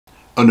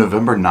On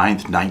November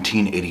 9th,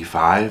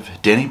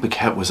 1985, Danny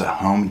Paquette was at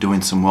home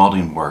doing some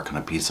welding work on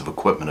a piece of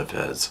equipment of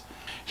his.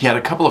 He had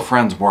a couple of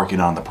friends working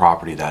on the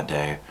property that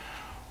day.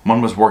 One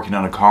was working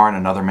on a car and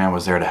another man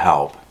was there to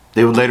help.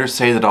 They would later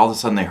say that all of a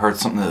sudden they heard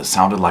something that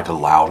sounded like a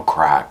loud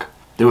crack.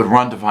 They would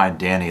run to find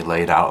Danny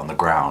laid out on the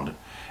ground,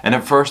 and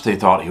at first they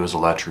thought he was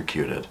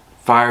electrocuted.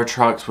 Fire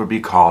trucks would be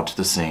called to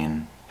the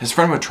scene. His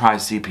friend would try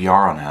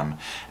CPR on him,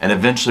 and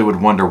eventually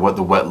would wonder what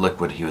the wet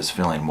liquid he was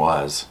feeling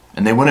was.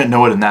 And they wouldn't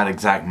know it in that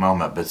exact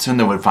moment, but soon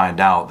they would find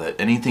out that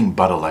anything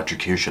but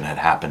electrocution had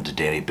happened to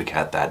Danny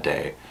Paquette that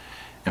day.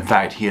 In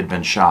fact, he had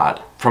been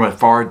shot from a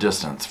far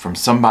distance, from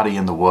somebody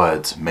in the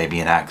woods, maybe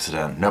an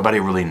accident. Nobody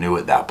really knew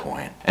at that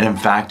point. And in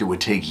fact, it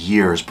would take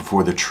years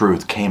before the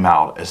truth came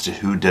out as to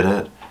who did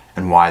it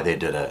and why they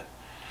did it.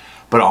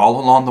 But all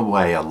along the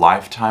way, a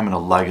lifetime and a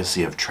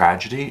legacy of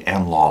tragedy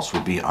and loss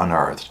would be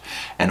unearthed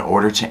in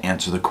order to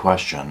answer the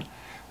question,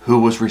 who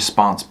was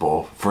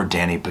responsible for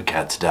Danny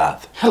Paquette's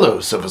death? Hello,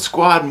 Sofa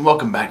Squad, and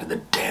welcome back to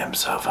the damn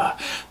sofa.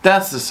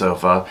 That's the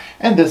sofa,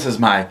 and this is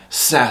my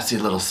sassy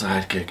little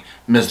sidekick,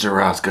 Mr.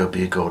 Roscoe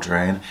P.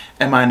 Coltrane,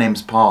 and my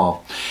name's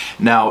Paul.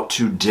 Now,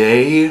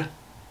 today,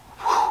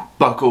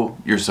 buckle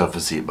your sofa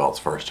seatbelts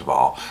first of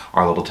all.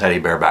 Our little teddy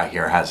bear back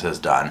here has his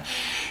done.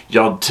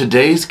 Y'all,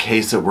 today's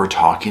case that we're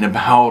talking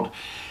about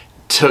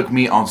took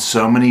me on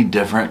so many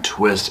different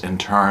twists and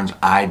turns,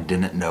 I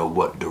didn't know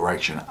what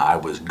direction I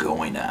was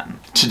going in.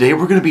 Today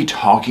we're going to be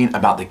talking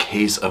about the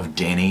case of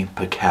Danny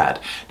Paquette.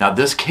 Now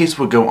this case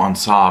would go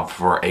unsolved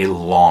for a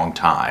long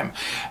time,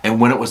 and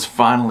when it was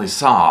finally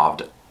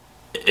solved,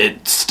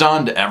 it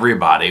stunned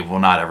everybody. Well,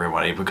 not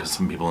everybody, because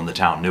some people in the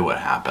town knew what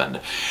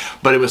happened.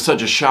 But it was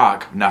such a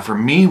shock. Now for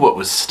me, what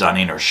was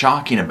stunning or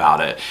shocking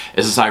about it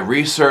is as I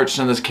researched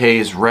in this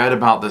case, read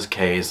about this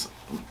case,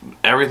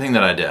 everything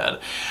that I did,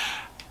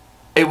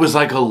 it was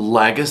like a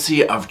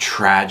legacy of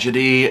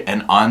tragedy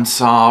and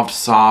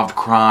solved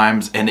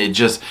crimes, and it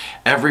just,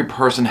 every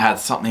person had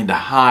something to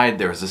hide.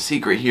 There was a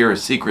secret here, a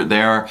secret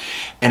there,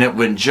 and it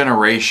went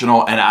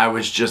generational, and I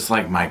was just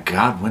like, my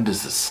God, when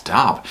does this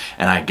stop?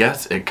 And I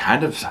guess it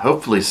kind of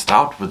hopefully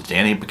stopped with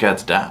Danny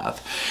Paquette's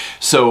death.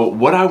 So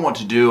what I want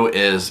to do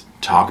is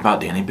talk about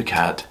Danny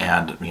Paquette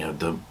and, you know,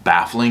 the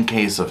baffling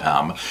case of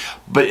him.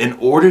 But in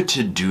order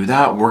to do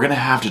that, we're going to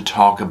have to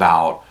talk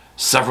about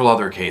several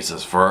other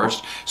cases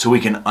first, so we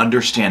can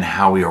understand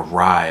how we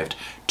arrived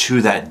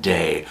to that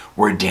day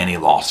where Danny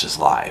lost his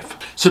life.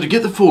 So to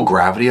get the full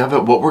gravity of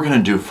it, what we're going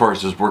to do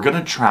first is we're going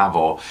to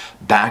travel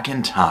back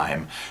in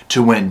time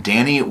to when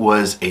Danny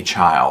was a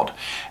child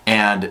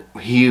and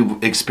he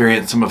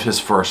experienced some of his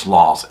first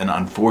loss, and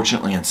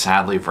unfortunately and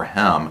sadly for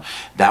him,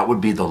 that would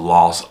be the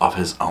loss of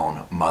his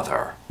own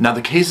mother. Now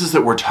the cases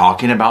that we're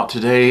talking about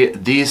today,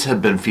 these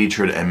have been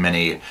featured in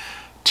many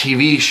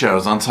TV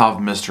shows, unsolved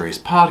mysteries,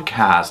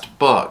 podcasts,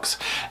 books,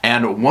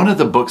 and one of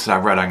the books that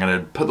I've read, I'm going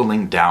to put the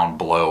link down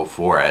below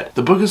for it.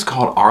 The book is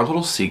called Our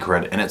Little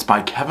Secret, and it's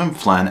by Kevin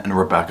Flynn and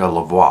Rebecca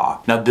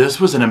Lavoie. Now this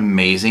was an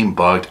amazing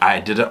book. I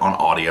did it on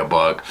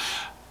audiobook.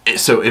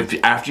 So if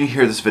after you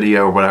hear this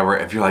video or whatever,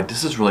 if you're like,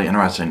 this is really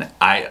interesting,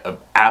 I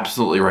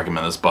absolutely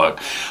recommend this book,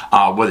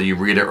 whether you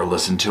read it or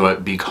listen to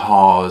it,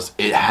 because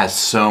it has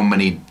so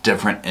many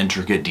different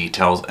intricate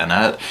details in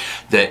it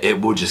that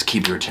it will just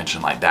keep your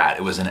attention like that.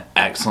 It was an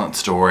excellent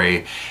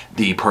story.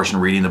 The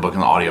person reading the book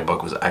and the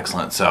audiobook was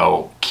excellent,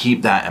 so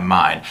keep that in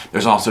mind.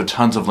 There's also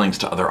tons of links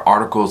to other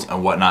articles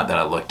and whatnot that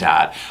I looked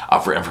at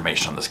for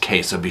information on this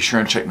case, so be sure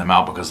and check them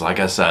out, because like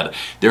I said,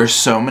 there's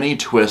so many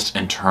twists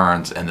and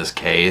turns in this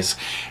case.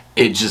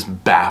 It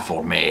just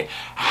baffled me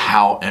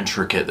how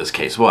intricate this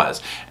case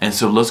was. And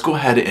so let's go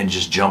ahead and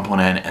just jump on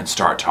in and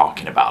start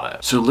talking about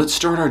it. So let's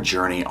start our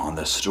journey on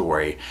this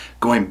story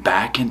going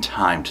back in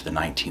time to the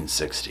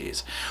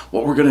 1960s.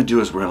 What we're going to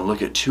do is we're going to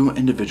look at two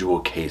individual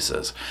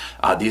cases.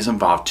 These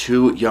involve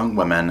two young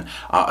women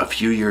a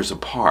few years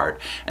apart,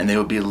 and they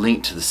would be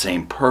linked to the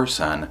same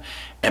person.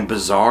 And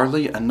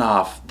bizarrely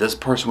enough, this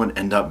person would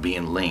end up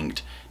being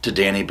linked to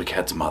Danny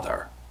Paquette's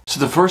mother. So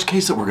the first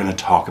case that we're going to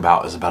talk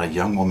about is about a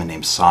young woman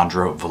named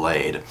Sandra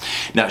Valade.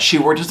 Now she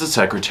worked as a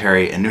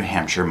secretary in New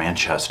Hampshire,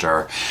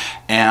 Manchester,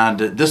 and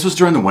this was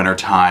during the winter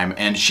time,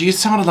 and she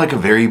sounded like a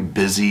very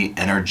busy,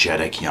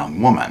 energetic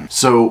young woman.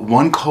 So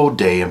one cold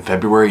day in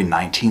February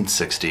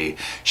 1960,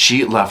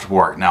 she left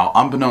work. Now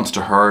unbeknownst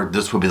to her,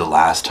 this would be the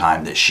last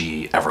time that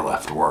she ever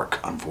left work,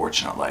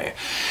 unfortunately.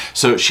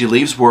 So she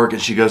leaves work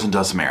and she goes and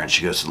does some errands.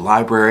 She goes to the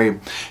library,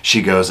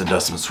 she goes and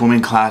does some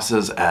swimming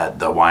classes at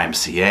the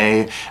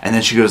YMCA, and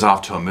then she goes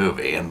off to a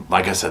movie. And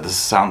like I said, this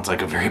sounds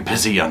like a very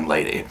busy young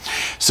lady.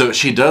 So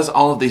she does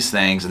all of these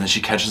things, and then she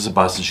catches a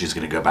bus and she's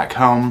going to go back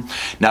home.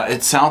 Now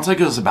it sounds like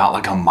it was about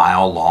like a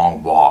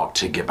mile-long walk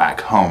to get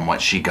back home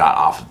once she got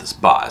off of this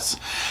bus.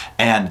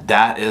 And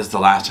that is the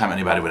last time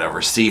anybody would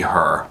ever see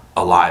her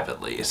alive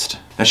at least.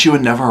 Now, she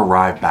would never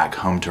arrive back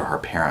home to her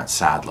parents,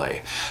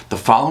 sadly. The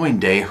following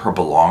day, her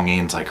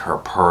belongings like her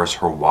purse,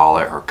 her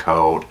wallet, her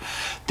coat,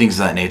 things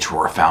of that nature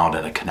were found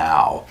in a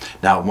canal.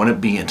 Now, it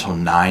wouldn't be until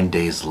 9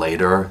 days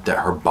later that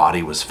her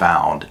body was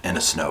found in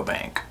a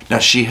snowbank. Now,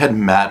 she had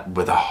met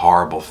with a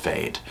horrible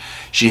fate.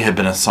 She had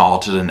been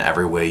assaulted in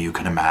every way you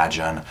can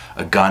imagine.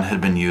 A gun had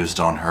been used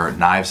on her,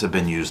 knives had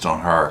been used on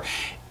her.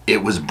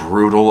 It was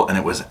brutal, and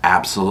it was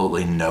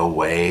absolutely no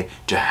way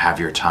to have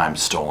your time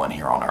stolen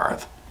here on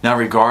Earth. Now, in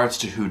regards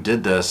to who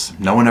did this,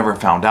 no one ever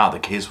found out. The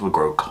case would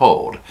grow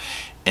cold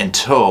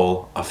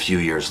until a few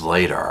years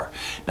later.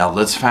 Now,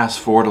 let's fast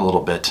forward a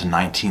little bit to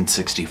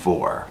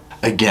 1964.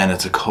 Again,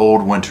 it's a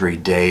cold, wintry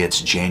day.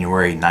 It's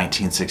January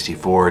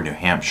 1964, New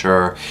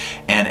Hampshire,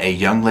 and a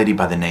young lady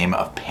by the name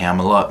of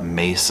Pamela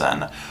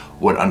Mason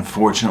would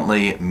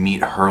unfortunately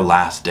meet her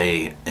last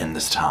day in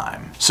this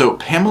time. So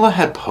Pamela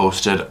had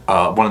posted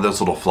one of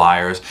those little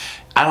flyers.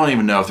 I don't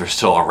even know if they're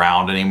still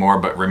around anymore,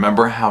 but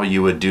remember how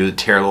you would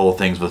tear little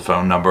things with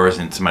phone numbers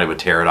and somebody would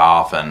tear it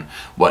off and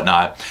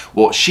whatnot?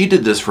 Well, she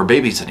did this for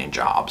babysitting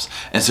jobs.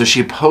 And so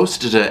she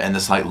posted it in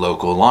this like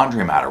local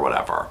laundromat or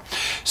whatever.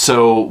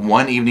 So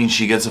one evening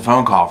she gets a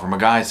phone call from a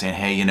guy saying,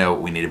 hey, you know,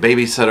 we need a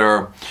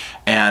babysitter.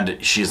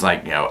 And she's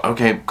like, you know,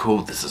 okay,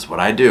 cool, this is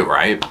what I do,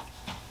 right?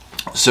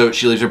 So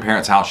she leaves her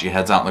parents' house, she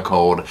heads out in the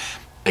cold.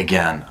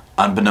 Again,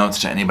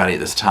 unbeknownst to anybody at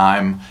this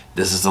time,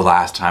 this is the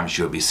last time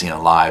she would be seen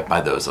alive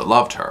by those that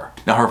loved her.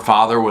 Now, her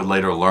father would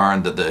later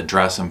learn that the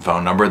address and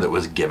phone number that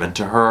was given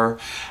to her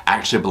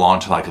actually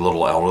belonged to like a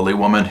little elderly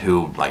woman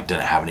who like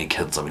didn't have any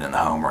kids living in the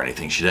home or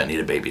anything. She didn't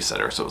need a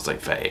babysitter, so it was like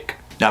fake.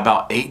 Now,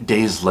 about 8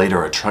 days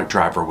later, a truck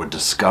driver would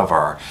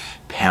discover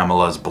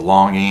Pamela's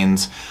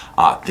belongings,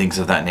 things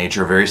of that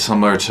nature, very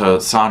similar to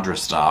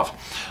Sandra's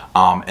stuff,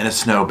 in a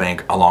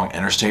snowbank along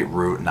Interstate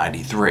Route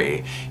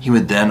 93. He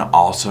would then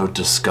also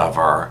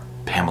discover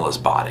Pamela's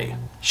body.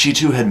 She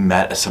too had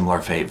met a similar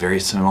fate, very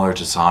similar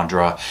to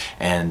Sandra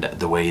and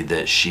the way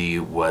that she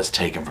was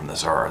taken from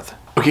this earth.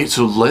 Okay,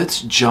 so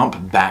let's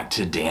jump back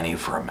to Danny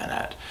for a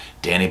minute.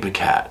 Danny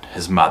Paquette,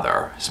 his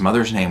mother. His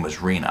mother's name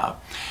was Rena.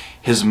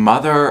 His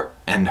mother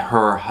and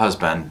her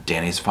husband,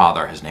 Danny's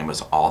father, his name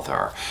was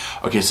Arthur.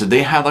 Okay, so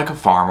they had like a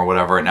farm or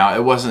whatever. Now,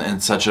 it wasn't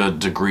in such a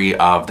degree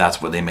of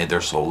that's what they made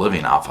their sole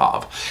living off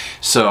of.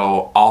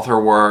 So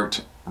Arthur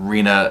worked,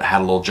 Rena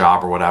had a little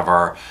job or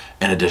whatever,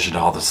 in addition to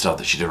all the stuff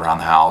that she did around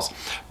the house.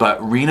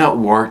 But Rena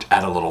worked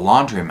at a little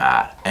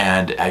laundromat.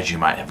 And as you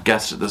might have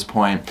guessed at this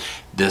point,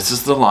 this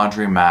is the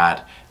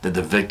laundromat that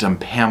the victim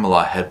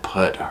Pamela had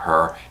put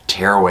her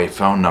tearaway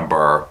phone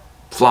number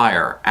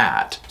flyer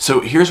at.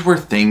 So here's where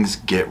things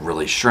get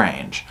really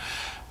strange.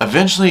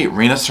 Eventually,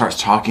 Rena starts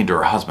talking to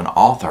her husband,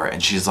 Arthur,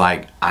 and she's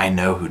like, I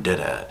know who did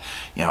it.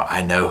 You know,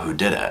 I know who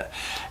did it.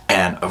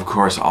 And of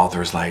course,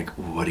 Arthur's like,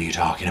 what are you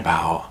talking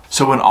about?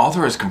 So when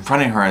Arthur is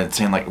confronting her and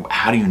saying like,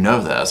 how do you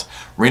know this?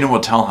 Rena will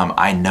tell him,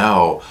 I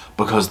know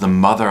because the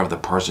mother of the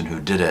person who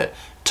did it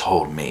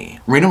told me.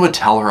 Rena would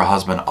tell her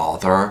husband,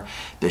 Arthur,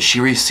 that she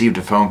received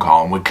a phone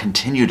call and would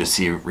continue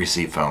to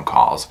receive phone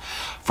calls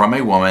from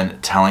a woman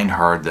telling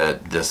her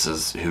that this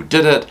is who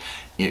did it,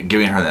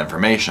 giving her the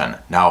information.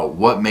 Now,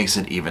 what makes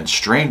it even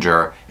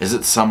stranger is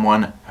it's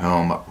someone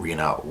whom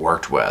Rena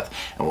worked with,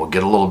 and we'll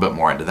get a little bit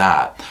more into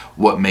that.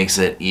 What makes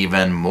it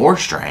even more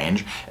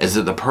strange is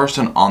that the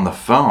person on the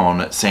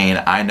phone saying,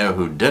 I know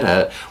who did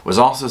it, was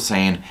also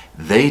saying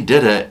they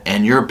did it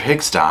in your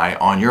pigsty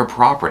on your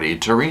property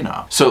to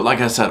Rena. So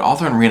like I said,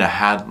 Arthur and Rena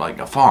had like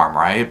a farm,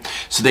 right?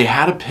 So they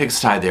had a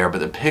pigsty there, but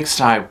the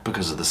pigsty,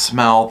 because of the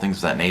smell, things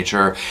of that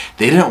nature,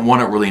 they didn't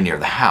want it really near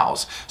the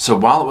house. So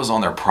while it was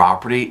on their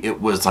property,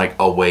 it was like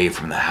away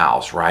from the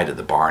house, right at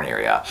the barn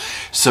area.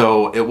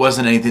 So it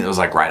wasn't anything that was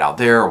like right out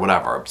there or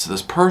whatever. So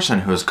this person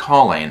who is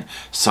calling,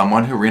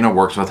 someone who Rena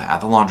works with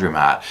at the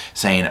laundromat,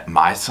 saying,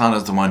 my son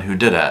is the one who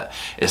did it,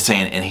 is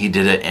saying, and he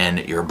did it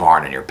in your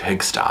barn, in your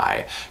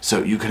pigsty.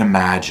 So you can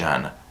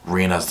imagine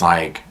Rena's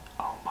like,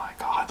 oh my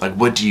God, like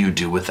what do you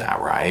do with that,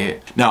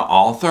 right? Now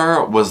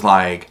Arthur was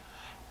like,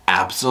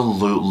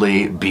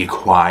 absolutely be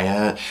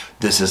quiet.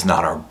 This is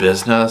not our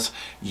business.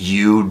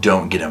 You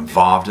don't get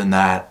involved in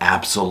that.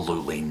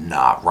 Absolutely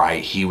not,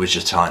 right? He was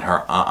just telling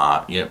her,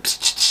 you know,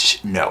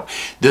 no.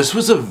 This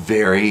was a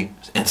very,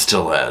 and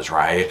still is,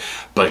 right?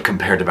 But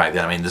compared to back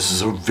then, I mean, this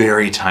is a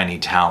very tiny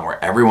town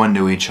where everyone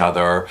knew each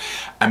other.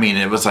 I mean,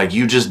 it was like,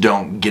 you just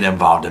don't get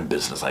involved in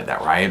business like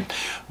that, right?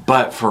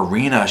 But for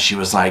Rena, she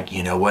was like,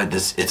 you know what,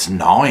 it's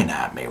gnawing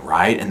at me,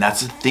 right? And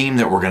that's a theme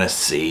that we're going to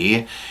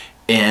see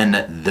in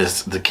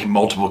the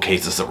multiple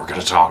cases that we're going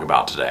to talk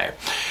about today.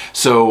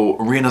 So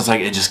Rena's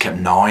like, it just kept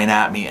gnawing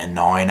at me and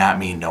gnawing at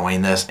me,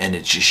 knowing this,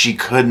 and she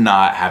could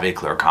not have a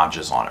clear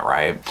conscience on it,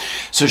 right?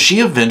 So she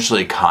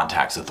eventually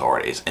contacts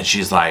authorities, and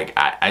she's like,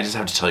 I just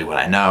have to tell you what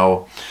I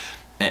know.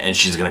 and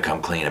she's going to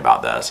come clean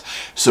about this.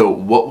 So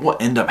what will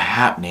end up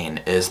happening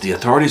is the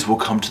authorities will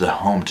come to the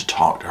home to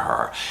talk to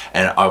her.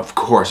 And of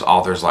course,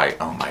 Arthur's like,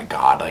 oh my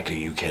God, like, are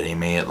you kidding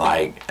me?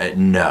 Like,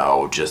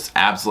 no, just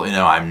absolutely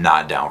no, I'm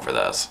not down for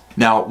this.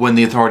 Now, when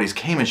the authorities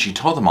came and she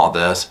told them all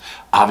this,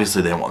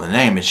 obviously they didn't want the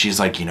name, and she's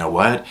like, you know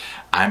what?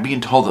 I'm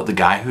being told that the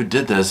guy who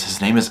did this,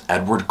 his name is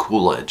Edward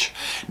Coolidge.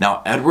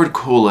 Now, Edward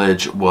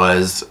Coolidge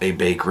was a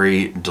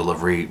bakery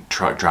delivery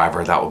truck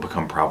driver that will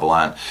become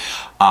prevalent.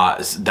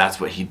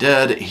 That's what he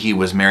did. He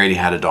was married, he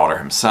had a daughter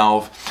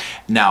himself.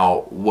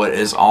 Now, what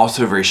is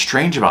also very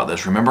strange about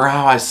this, remember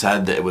how I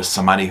said that it was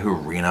somebody who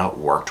Rena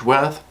worked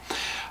with?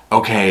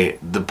 Okay,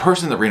 the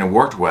person that Rena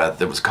worked with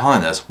that was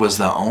calling this was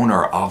the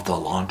owner of the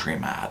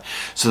laundromat.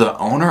 So the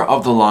owner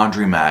of the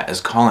laundromat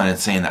is calling and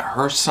saying that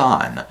her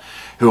son,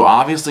 who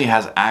obviously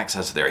has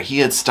access there, he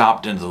had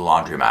stopped into the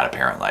laundromat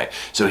apparently.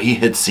 So he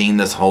had seen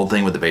this whole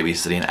thing with the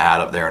babysitting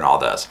ad up there and all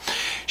this.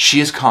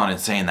 She is calling and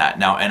saying that.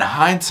 Now, in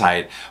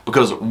hindsight,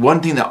 because one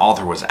thing that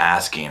Arthur was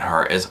asking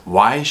her is,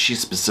 why is she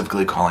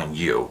specifically calling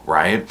you,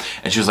 right?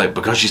 And she was like,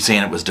 because she's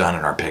saying it was done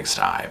in our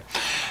pigsty.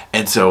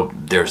 And so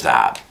there's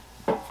that.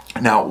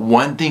 Now,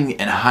 one thing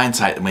in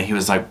hindsight, when he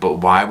was like, but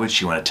why would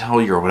she want to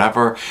tell you or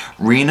whatever,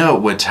 Rena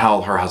would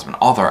tell her husband,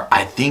 Arthur,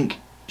 I think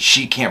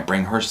she can't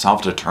bring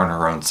herself to turn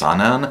her own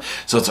son in.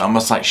 So it's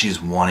almost like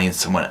she's wanting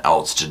someone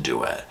else to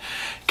do it,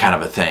 kind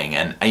of a thing.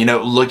 And, you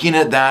know, looking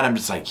at that, I'm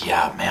just like,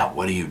 yeah, man,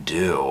 what do you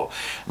do?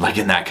 Like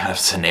in that kind of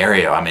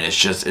scenario, I mean, it's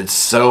just, it's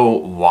so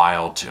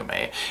wild to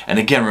me. And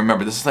again,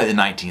 remember, this is like the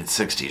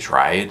 1960s,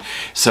 right?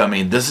 So, I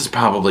mean, this is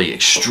probably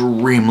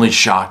extremely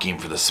shocking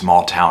for the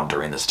small town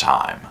during this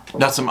time.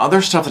 Now, some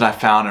other stuff that I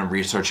found in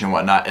researching and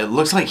whatnot, it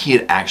looks like he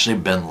had actually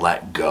been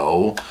let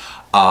go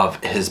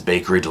of his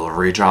bakery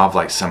delivery job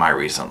like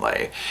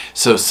semi-recently.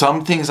 So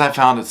some things I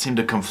found that seemed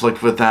to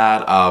conflict with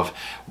that of,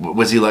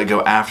 was he let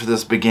go after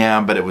this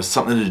began, but it was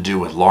something to do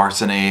with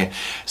larceny.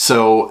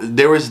 So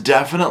there was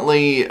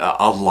definitely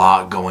a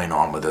lot going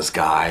on with this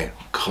guy,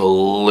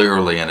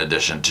 clearly, in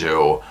addition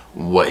to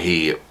what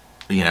he,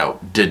 you know,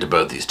 did to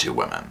both these two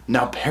women.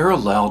 Now,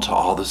 parallel to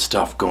all this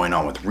stuff going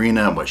on with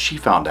Rena and what she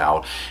found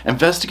out,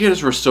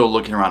 investigators were still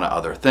looking around at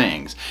other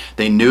things.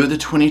 They knew the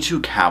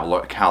 .22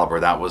 caliber,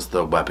 that was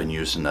the weapon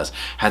used in this,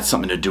 had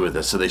something to do with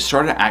this. So they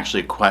started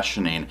actually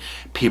questioning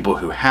people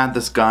who had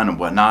this gun and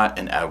whatnot,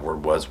 and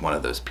Edward was one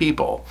of those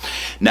people.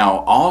 Now,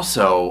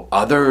 also,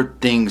 other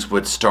things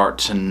would start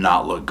to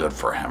not look good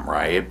for him,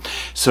 right?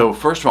 So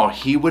first of all,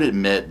 he would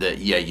admit that,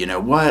 yeah, you know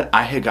what?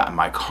 I had gotten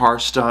my car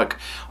stuck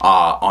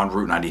on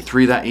Route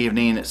 93 that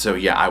evening, so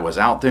yeah, I was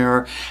out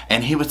there,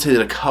 and he would say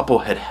that a couple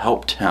had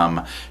helped him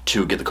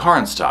to get the car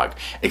unstuck,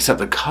 except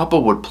the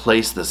couple would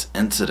place this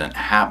incident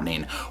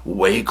happening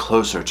way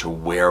closer to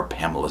where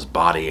Pamela's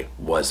body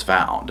was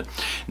found.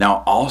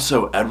 Now,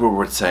 also, Edward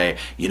would say,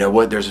 you know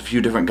what, there's a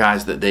few different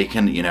guys that they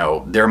can, you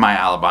know, they're my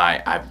alibi,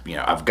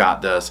 I've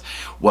got this.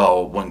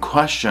 Well, when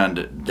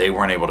questioned, they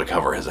weren't able to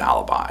cover his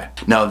alibi.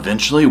 Now,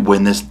 eventually,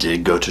 when this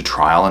did go to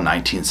trial in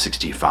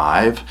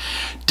 1965,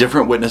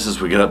 different witnesses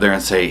would get up there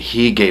and say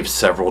he gave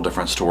several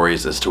different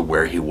stories as to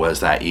where he was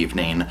that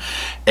evening,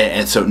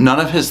 and so none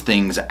of his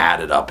things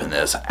added up in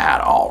this at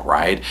all,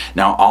 right?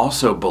 Now,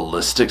 also,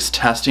 ballistics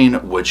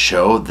testing would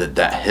show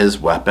that his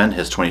weapon,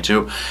 his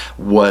 .22,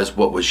 was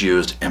what was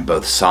used in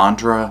both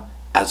Sandra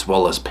as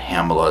well as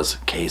Pamela's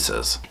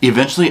cases.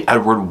 Eventually,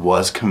 Edward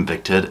was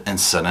convicted and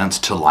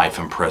sentenced to life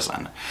in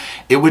prison.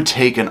 It would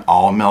take an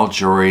all-male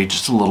jury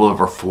just a little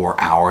over 4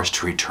 hours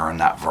to return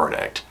that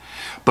verdict,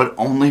 but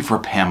only for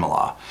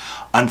Pamela.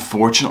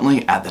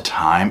 Unfortunately, at the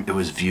time, it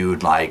was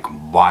viewed like,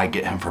 why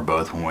get him for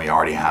both when we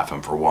already have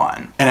him for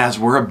one? And as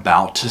we're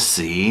about to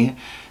see,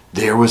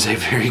 there was a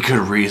very good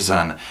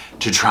reason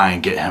to try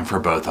and get him for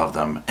both of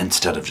them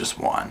instead of just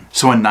one.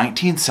 So in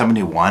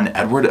 1971,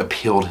 Edward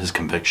appealed his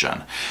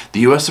conviction.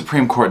 The U.S.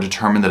 Supreme Court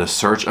determined that a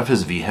search of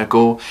his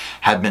vehicle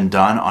had been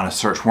done on a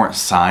search warrant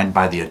signed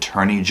by the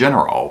Attorney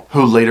General,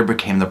 who later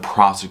became the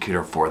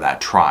prosecutor for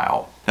that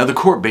trial. Now, the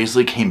court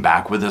basically came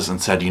back with this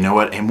and said, you know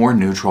what, a more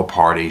neutral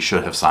party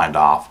should have signed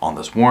off on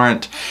this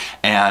warrant,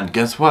 and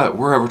guess what,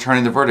 we're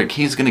overturning the verdict.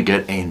 He's going to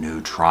get a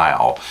new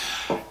trial.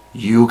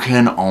 You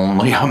can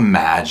only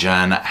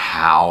imagine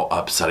how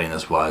upsetting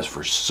this was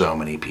for so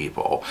many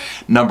people.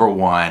 Number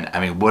one, I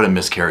mean, what a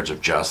miscarriage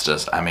of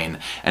justice. I mean,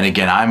 and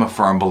again, I'm a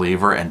firm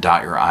believer in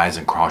dot your I's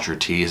and cross your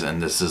T's,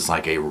 and this is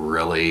like a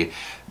really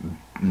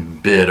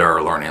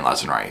bitter learning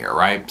lesson right here,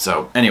 right?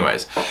 So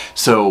anyways,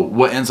 so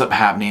what ends up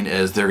happening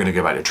is they're going to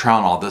go back to trial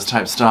and all this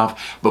type of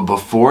stuff, but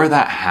before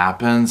that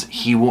happens,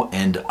 he will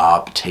end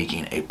up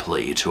taking a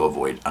plea to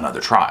avoid another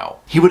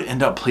trial. He would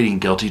end up pleading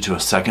guilty to a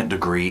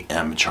second-degree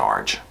M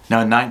charge. Now,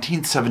 in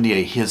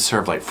 1978, he had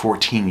served like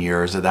 14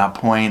 years at that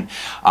point.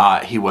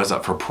 He was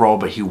up for parole,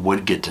 but he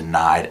would get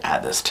denied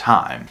at this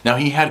time. Now,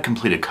 he had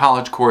completed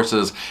college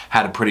courses,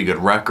 had a pretty good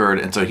record,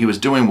 and so he was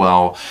doing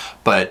well,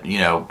 but, you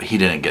know, he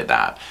didn't get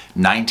that.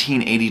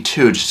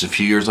 1982, just a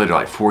few years later,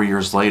 like 4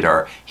 years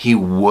later, he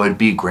would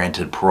be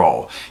granted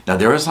parole. Now,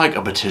 there was like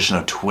a petition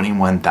of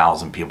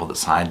 21,000 people that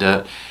signed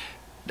it.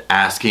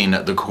 asking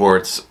the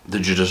courts, the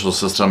judicial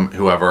system,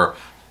 whoever,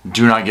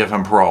 do not give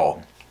him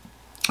parole.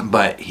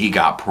 But he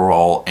got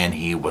parole and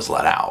he was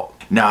let out.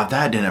 Now, if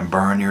that didn't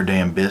burn your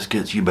damn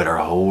biscuits, you better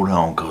hold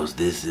on, because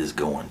this is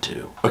going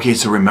to. Okay,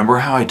 so remember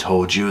how I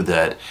told you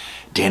that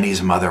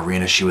Danny's mother,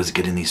 Rena, she was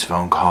getting these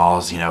phone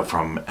calls, you know,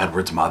 from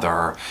Edward's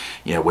mother,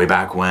 you know, way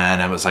back when.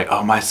 And it was like,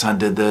 oh, my son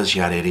did this,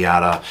 yada, yada,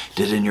 yada,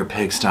 did it in your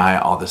pigsty,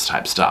 all this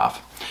type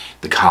stuff.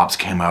 The cops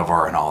came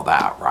over and all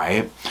that,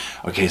 right?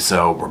 Okay,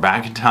 so we're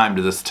back in time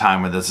to this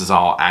time when this is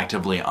all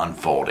actively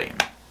unfolding.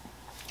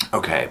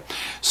 Okay,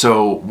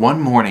 so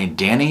one morning,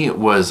 Danny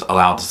was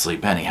allowed to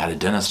sleep in. He had a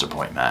dentist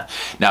appointment.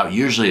 Now,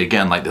 usually,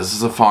 again, like this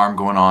is a farm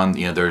going on.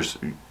 You know, there's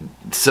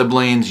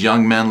siblings,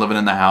 young men living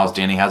in the house.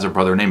 Danny has a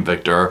brother named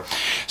Victor.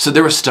 So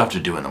there was stuff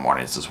to do in the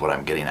mornings is what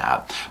I'm getting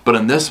at. But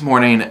on this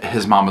morning,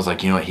 his mom was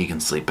like, you know what, he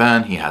can sleep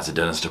in. He has a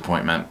dentist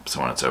appointment,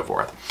 so on and so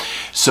forth.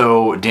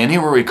 So Danny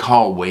will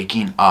recall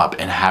waking up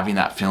and having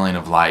that feeling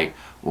of like,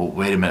 well,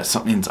 wait a minute,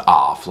 something's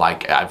off.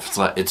 Like, I've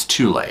slept, it's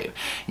too late.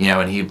 You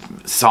know, and he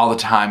saw the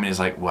time and he's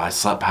like, well, I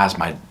slept past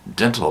my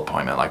dental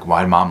appointment. Like,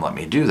 why did mom let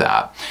me do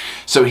that?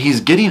 So he's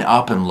getting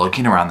up and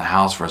looking around the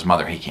house for his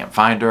mother. He can't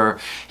find her.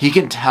 He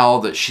can tell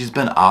that she's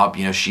been up.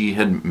 You know, she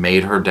had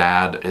made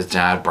his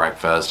dad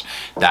breakfast,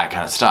 that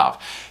kind of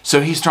stuff. So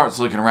he starts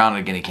looking around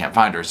and again, he can't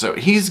find her. So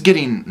he's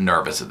getting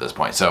nervous at this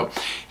point. So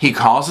he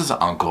calls his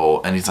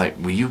uncle and he's like,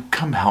 will you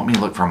come help me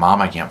look for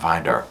mom? I can't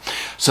find her.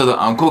 So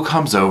the uncle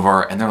comes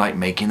over and they're like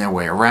making their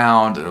way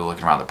around. They're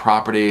looking around the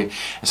property.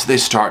 And so they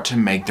start to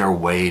make their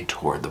way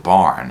toward the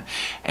barn.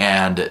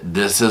 And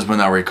this is when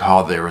they'll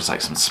recall there was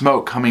like some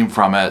smoke coming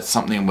from it.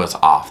 Something was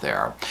off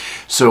there.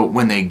 So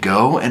when they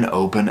go and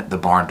open the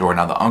barn door,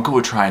 now the uncle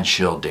would try and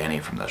shield Danny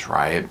from this,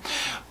 right?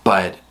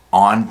 But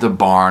on the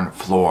barn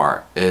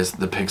floor is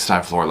the pigsty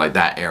floor, like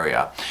that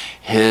area.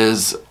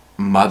 His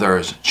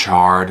mother's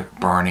charred,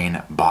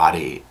 burning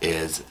body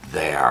is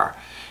there.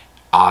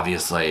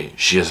 Obviously,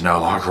 she is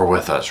no longer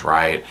with us,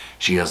 right?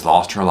 She has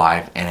lost her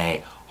life in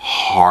a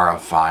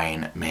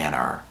horrifying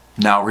manner.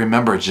 Now,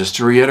 remember, just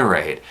to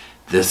reiterate,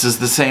 this is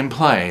the same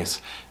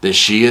place that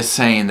she is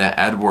saying that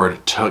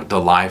Edward took the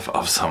life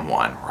of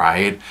someone,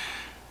 right?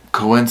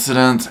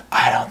 Coincidence?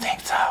 I don't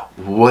think so.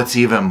 What's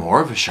even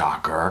more of a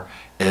shocker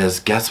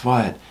is, guess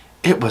what?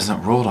 It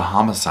wasn't ruled a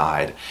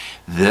homicide.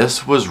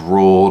 This was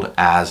ruled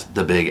as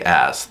the big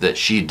S, that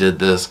she did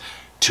this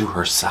to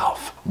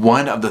herself.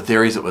 One of the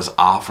theories that was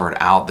offered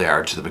out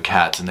there to the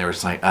Paquettes, and they were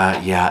just like,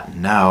 yeah,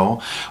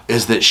 no,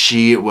 is that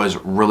she was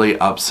really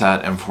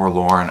upset and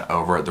forlorn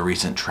over the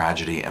recent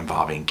tragedy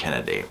involving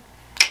Kennedy.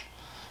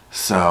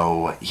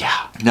 So,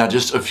 yeah. Now,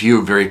 just a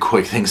few very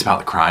quick things about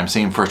the crime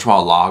scene. First of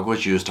all, a log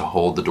was used to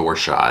hold the door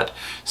shut.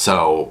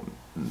 So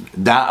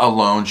that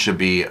alone should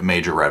be a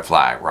major red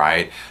flag,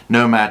 right?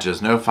 No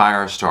matches, no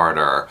fire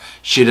starter.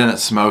 She didn't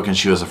smoke and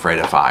she was afraid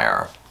of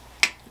fire.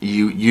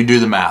 You do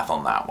the math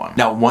on that one.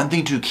 Now, one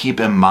thing to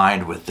keep in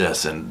mind with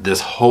this and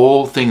this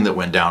whole thing that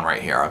went down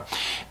right here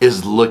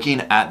is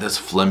looking at this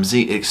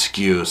flimsy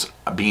excuse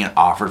being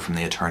offered from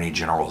the Attorney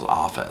General's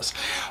office.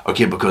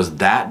 Okay, because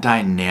that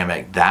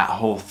dynamic, that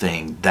whole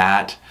thing,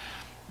 that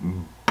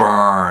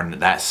burn,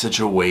 that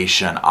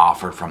situation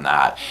offered from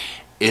that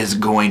is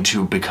going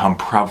to become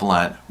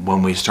prevalent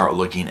when we start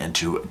looking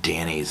into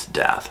Danny's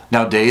death.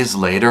 Now, days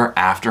later,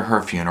 after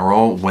her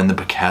funeral, when the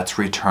Paquettes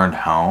returned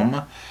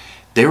home,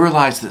 they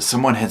realized that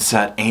someone had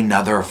set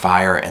another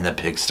fire in the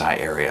pigsty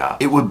area.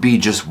 It would be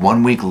just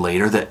 1 week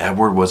later that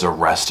Edward was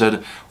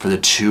arrested for the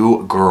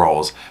two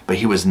girls, but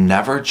he was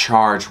never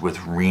charged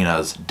with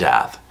Rena's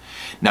death.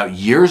 Now,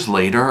 years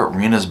later,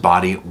 Rena's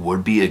body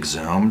would be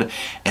exhumed,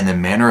 and the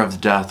manner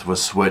of death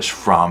was switched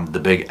from the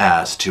big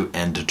S to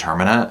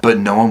indeterminate, but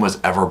no one was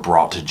ever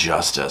brought to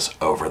justice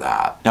over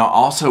that. Now,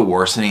 also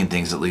worsening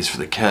things, at least for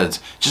the kids,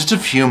 just a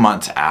few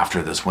months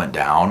after this went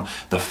down,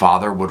 the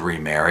father would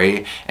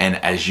remarry, and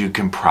as you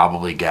can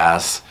probably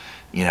guess,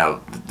 you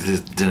know, this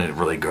didn't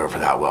really go over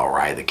that well,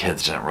 right? The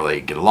kids didn't really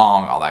get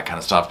along, all that kind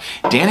of stuff.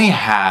 Danny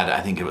had,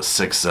 I think it was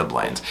 6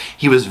 siblings.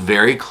 He was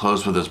very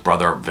close with his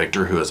brother,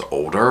 Victor, who is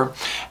older.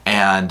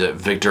 And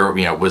Victor,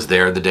 you know, was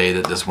there the day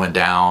that this went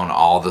down,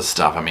 all this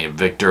stuff. I mean,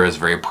 Victor is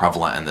very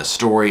prevalent in this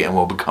story and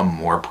will become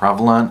more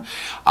prevalent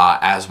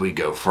as we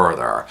go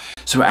further.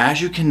 So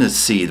as you can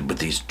see with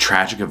these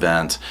tragic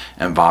events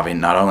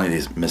involving not only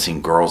these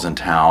missing girls in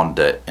town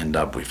that end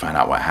up, we find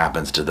out what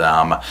happens to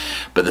them,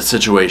 but the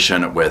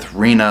situation with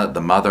Rena,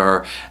 the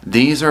mother,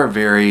 these are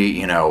very,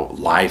 you know,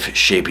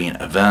 life-shaping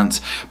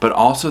events, but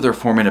also they're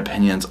forming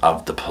opinions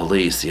of the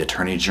police, the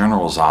Attorney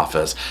General's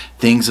office,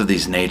 things of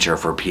these nature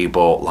for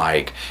people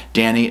like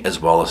Danny as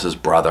well as his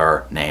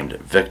brother named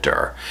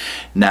Victor.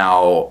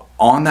 Now,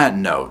 on that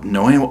note,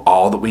 knowing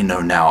all that we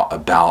know now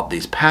about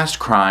these past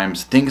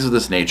crimes, things of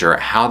this nature,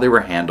 how they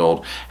were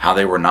handled, how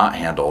they were not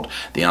handled,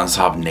 the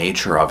unsolved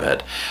nature of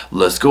it,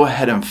 let's go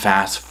ahead and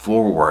fast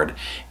forward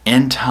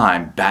in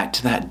time back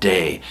to that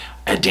day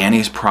at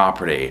Danny's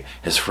property.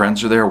 His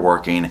friends are there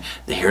working,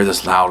 they hear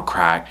this loud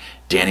crack,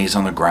 Danny's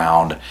on the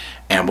ground,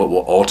 and what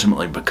will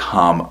ultimately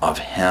become of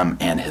him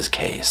and his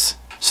case.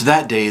 So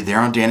that day, there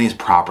on Danny's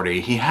property,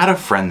 he had a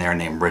friend there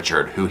named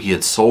Richard who he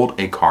had sold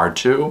a car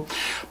to,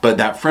 but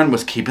that friend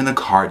was keeping the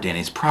car at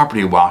Danny's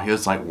property while he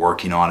was like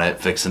working on it,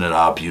 fixing it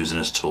up, using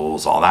his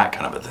tools, all that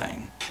kind of a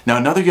thing. Now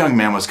another young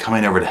man was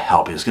coming over to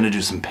help. He was going to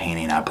do some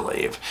painting, I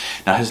believe.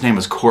 Now his name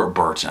was Court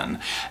Burton.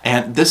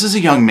 And this is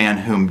a young man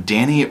whom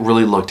Danny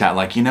really looked at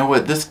like, you know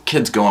what, this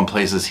kid's going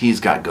places.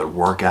 He's got good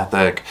work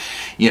ethic.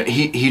 You know,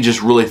 he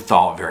just really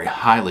thought very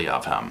highly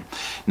of him.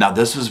 Now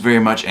this was very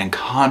much in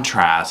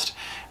contrast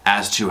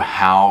as to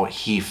how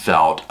he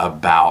felt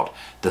about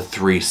the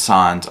 3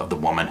 sons of the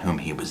woman whom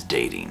he was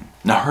dating.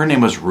 Now her name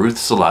was Ruth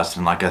Celeste,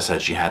 and like I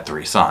said, she had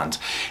 3 sons.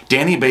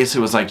 Danny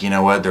basically was like, you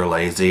know what, they're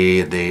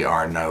lazy, they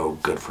are no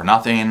good for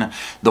nothing.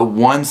 The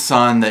one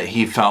son that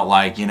he felt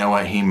like, you know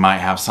what, he might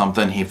have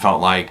something, he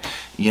felt like,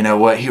 you know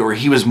what,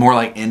 he was more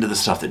like into the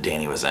stuff that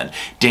Danny was in.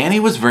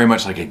 Danny was very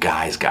much like a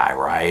guy's guy,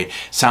 right?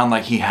 Sound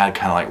like he had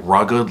kind of like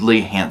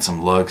ruggedly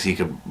handsome looks. He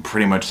could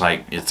pretty much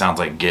like, it sounds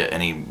like, get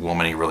any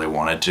woman he really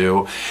wanted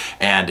to.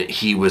 And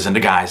he was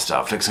into guy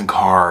stuff, fixing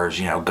cars,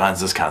 you know, guns,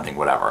 this kind of thing,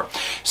 whatever.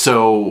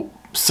 So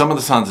some of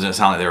the sons didn't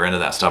sound like they were into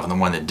that stuff, and the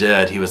one that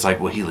did, he was like,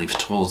 well, he leaves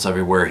tools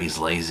everywhere, he's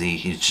lazy,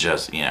 he's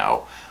just, you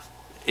know,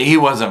 he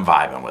wasn't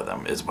vibing with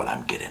him, is what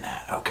I'm getting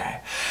at,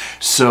 okay?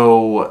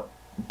 So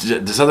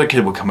this other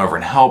kid would come over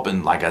and help,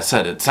 and like I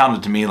said, it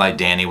sounded to me like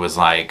Danny was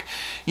like,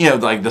 you know,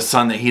 like the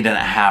son that he didn't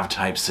have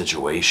type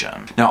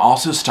situation. Now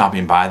also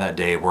stopping by that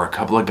day were a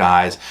couple of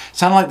guys,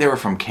 sounded like they were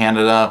from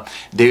Canada.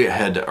 They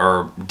had,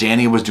 or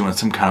Danny was doing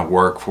some kind of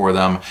work for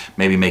them,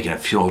 maybe making a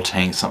fuel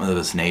tank, something of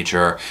this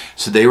nature.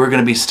 So they were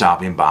going to be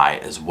stopping by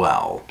as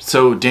well.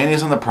 So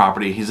Danny's on the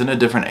property, he's in a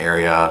different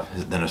area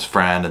than his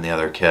friend and the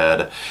other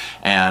kid,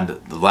 and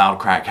the loud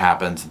crack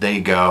happens.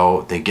 They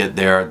go, they get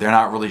there, they're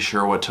not really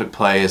sure what took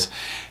place.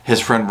 His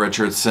friend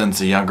Richard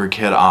sends a younger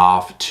kid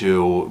off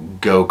to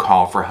go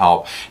call for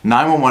help.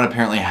 911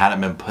 apparently hadn't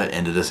been put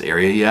into this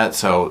area yet,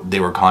 so they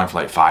were calling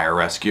for like fire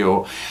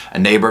rescue. A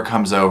neighbor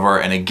comes over,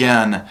 and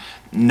again,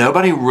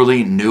 nobody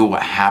really knew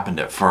what happened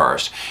at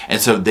first.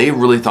 And so they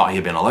really thought he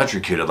had been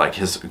electrocuted, like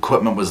his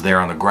equipment was there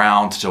on the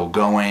ground, still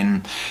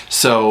going.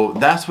 So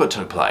that's what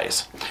took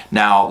place.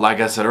 Now, like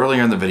I said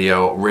earlier in the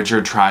video,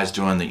 Richard tries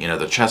doing the, you know,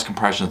 the chest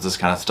compressions, this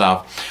kind of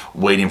stuff,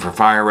 waiting for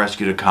fire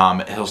rescue to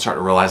come. He'll start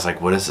to realize, like,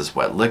 what is this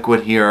wet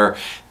liquid here?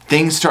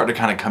 Things start to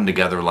kind of come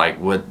together like,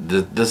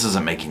 this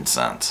isn't making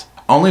sense.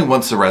 Only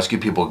once the rescue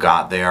people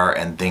got there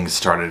and things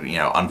started, you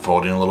know,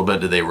 unfolding a little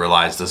bit, did they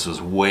realize this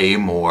was way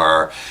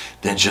more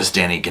than just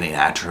Danny getting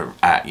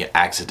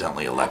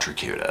accidentally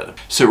electrocuted.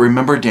 So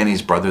remember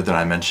Danny's brother that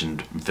I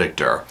mentioned,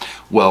 Victor?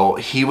 Well,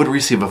 he would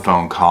receive a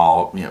phone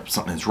call, you know,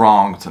 something's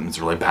wrong,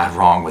 something's really bad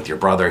wrong with your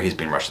brother, he's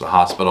being rushed to the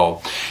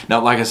hospital. Now,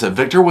 like I said,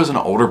 Victor was an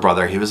older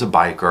brother, he was a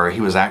biker,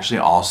 he was actually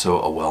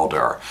also a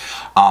welder.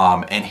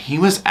 And he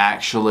was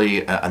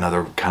actually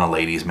another kind of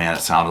ladies' man,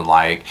 it sounded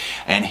like,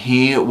 and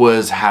he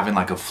was having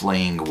like a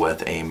fling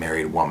with a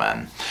married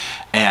woman.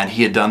 And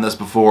he had done this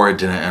before, it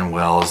didn't end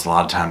well, as a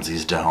lot of times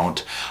these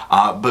don't.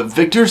 But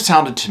Victor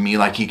sounded to me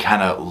like he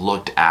kind of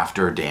looked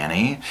after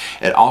Danny.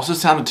 It also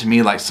sounded to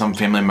me like some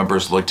family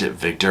members looked at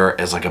Victor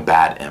as like a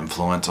bad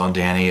influence on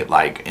Danny,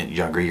 like in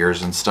younger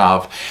years and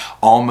stuff.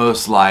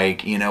 Almost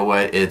like, you know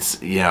what,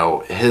 it's, you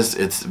know,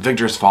 it's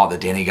Victor's fault that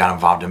Danny got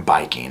involved in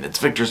biking. It's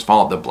Victor's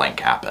fault that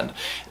blank happened.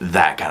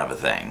 That kind of a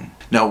thing.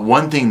 Now,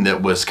 one thing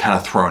that was kind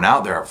of thrown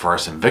out there at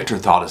first, and Victor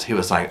thought, is he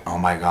was like, oh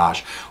my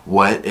gosh,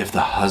 what if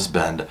the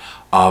husband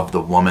of the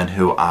woman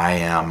who I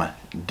am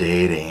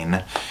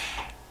dating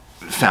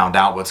found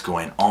out what's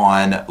going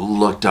on,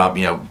 looked up,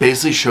 you know,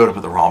 basically showed up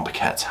at the wrong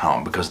Paquette's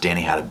home because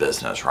Danny had a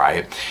business,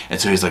 right? And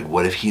so he's like,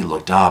 what if he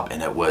looked up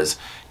and it was,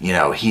 you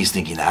know, he's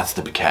thinking that's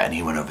the Paquette, and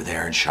he went over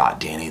there and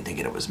shot Danny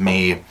thinking it was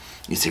me.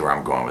 You see where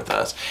I'm going with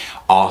this.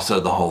 Also,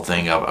 the whole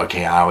thing of,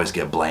 okay, I always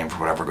get blamed for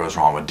whatever goes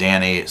wrong with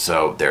Danny,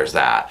 so there's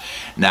that.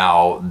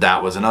 Now,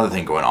 that was another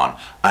thing going on.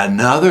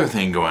 Another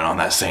thing going on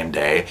that same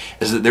day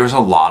is that there was a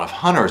lot of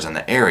hunters in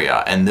the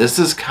area, and this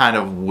is kind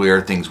of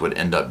where things would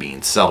end up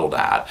being settled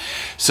at.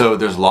 So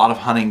there's a lot of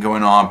hunting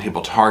going on,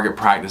 people target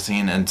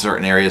practicing in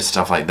certain areas,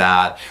 stuff like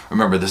that.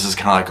 Remember, this is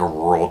kind of like a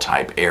rural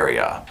type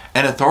area.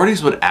 And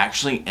authorities would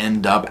actually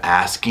end up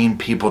asking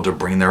people to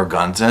bring their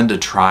guns in to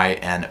try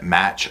and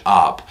match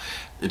up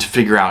to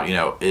figure out, you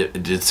know,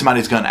 did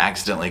somebody's gun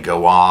accidentally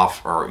go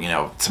off, or, you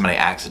know, somebody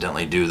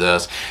accidentally do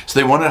this. So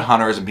they wanted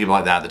hunters and people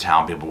like that, the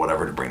town people,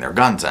 whatever, to bring their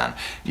guns in.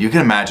 You can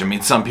imagine, I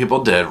mean, some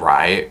people did,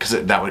 right?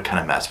 Because that would kind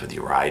of mess with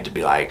you, right? To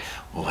be like,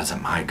 well, was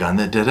it my gun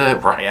that did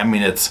it? Right? I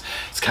mean, it's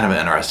kind of an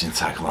interesting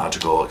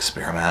psychological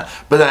experiment,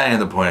 but that ain't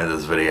the point of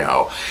this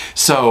video.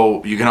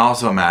 So you can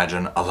also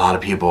imagine a lot of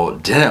people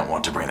didn't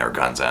want to bring their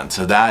guns in,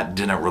 so that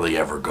didn't really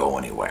ever go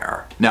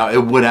anywhere. Now,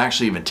 it would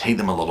actually even take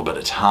them a little bit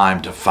of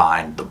time to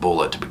find the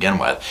bullet to begin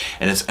with,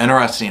 and it's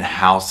interesting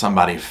how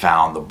somebody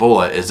found the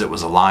bullet. Is it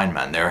was a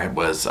lineman. There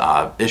was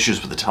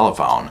issues with the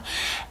telephone,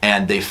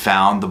 and they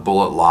found the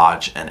bullet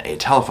lodged in a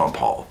telephone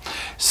pole.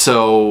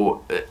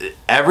 So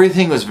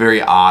everything was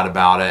very odd about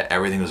about it.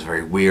 Everything was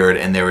very weird,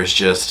 and there was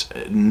just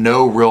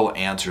no real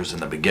answers in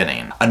the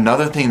beginning.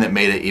 Another thing that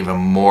made it even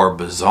more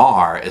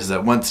bizarre is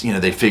that once,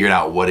 they figured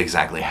out what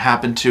exactly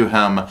happened to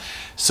him,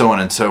 so on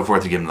and so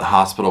forth, to get him to the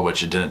hospital,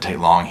 which it didn't take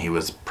long, he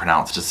was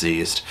pronounced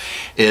deceased,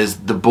 is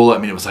the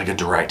bullet, it was like a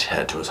direct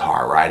hit to his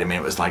heart, right?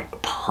 It was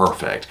like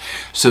perfect.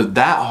 So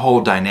that whole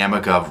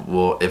dynamic of,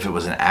 well, if it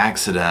was an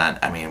accident,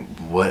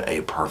 what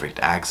a perfect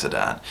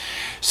accident.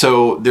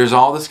 So there's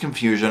all this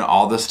confusion,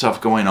 all this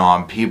stuff going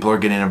on, people are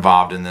getting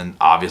involved, and then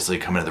obviously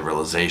coming to the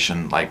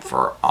realization, like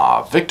for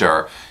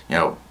Victor,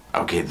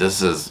 okay,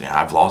 this is,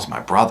 I've lost my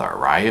brother,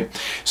 right?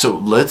 So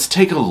let's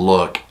take a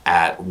look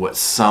at what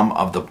some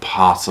of the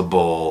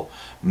possible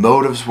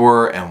motives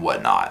were and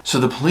whatnot.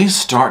 So the police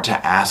start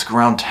to ask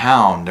around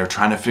town. They're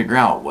trying to figure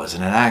out, was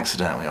it an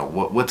accident?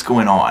 What's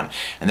going on?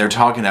 And they're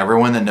talking to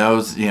everyone that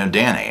knows,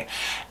 Danny.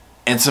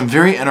 And some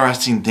very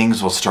interesting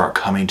things will start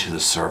coming to the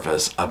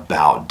surface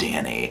about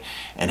Danny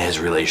and his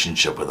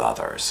relationship with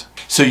others.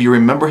 So you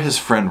remember his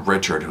friend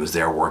Richard, who was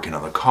there working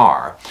on the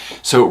car.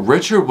 So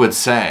Richard would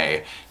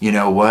say, you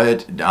know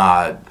what,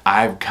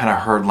 I've kind of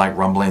heard like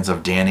rumblings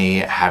of Danny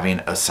having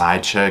a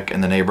side chick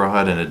in the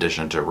neighborhood in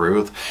addition to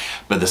Ruth,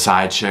 but the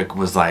side chick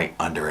was like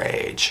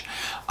underage.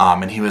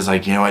 And he was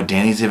like, you know what,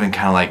 Danny's even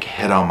kind of like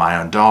hit on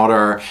my own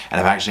daughter, and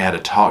I've actually had to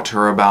talk to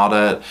her about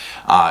it,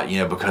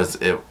 because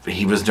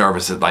he was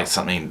nervous that like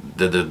something,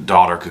 that the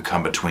daughter could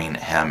come between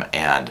him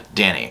and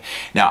Danny.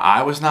 Now,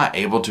 I was not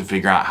able to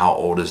figure out how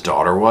old his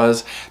daughter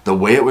was. The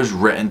way it was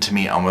written to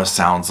me almost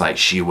sounds like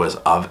she was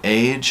of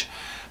age.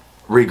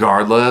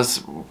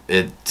 Regardless,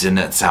 it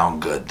didn't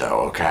sound good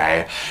though,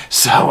 okay?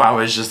 So I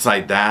was just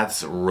like,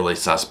 that's really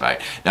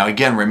suspect. Now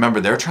again,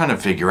 remember, they're trying to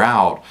figure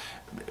out,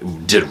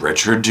 did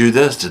Richard do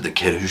this? Did the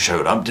kid who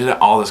showed up did it?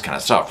 All this kind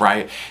of stuff,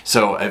 right?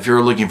 So if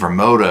you're looking for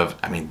motive,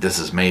 this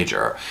is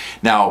major.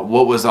 Now,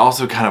 what was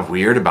also kind of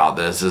weird about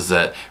this is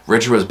that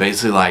Richard was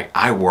basically like,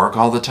 I work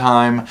all the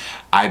time.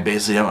 I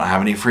basically don't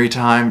have any free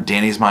time.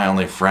 Danny's my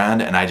only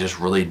friend, and I just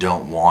really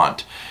don't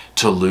want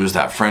to lose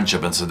that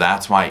friendship. And so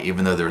that's why,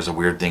 even though there was a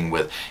weird thing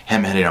with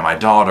him hitting on my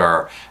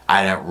daughter,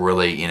 I didn't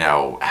really,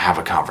 have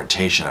a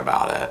confrontation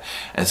about it.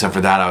 And so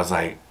for that, I was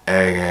like,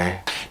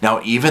 okay.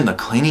 Now, even the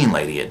cleaning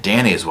lady at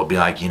Danny's will be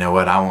like, you know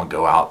what, I won't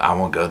go out, I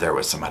won't go there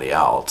with somebody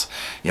else.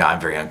 I'm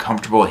very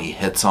uncomfortable, he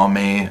hits on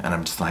me, and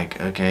I'm just like,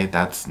 okay,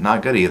 that's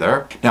not good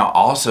either. Now,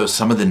 also,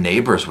 some of the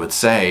neighbors would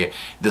say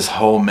this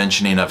whole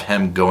mentioning of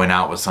him going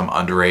out with some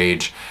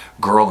underage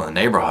girl in the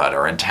neighborhood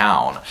or in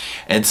town.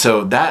 And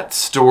so that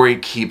story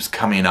keeps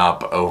coming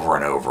up over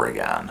and over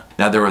again.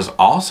 Now, there was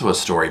also a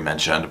story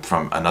mentioned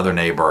from another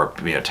neighbor,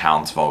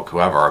 townsfolk,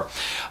 whoever,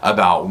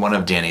 about one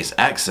of Danny's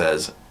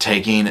exes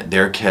taking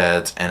their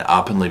kids and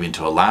up and leaving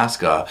to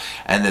Alaska,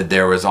 and that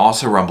there was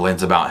also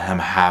rumblings about him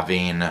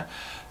having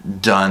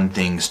done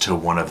things to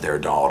one of their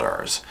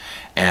daughters.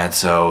 And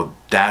so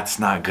that's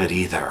not good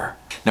either.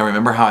 Now,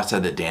 remember how I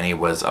said that Danny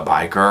was a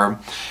biker?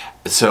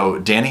 So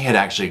Danny had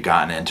actually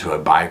gotten into a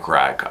bike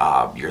wreck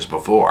years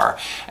before,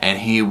 and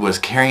he was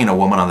carrying a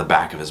woman on the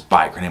back of his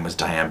bike. Her name was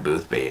Diane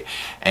Boothby,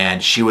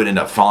 and she would end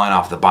up falling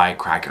off the bike,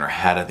 cracking her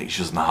head. I think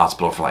she was in the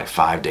hospital for like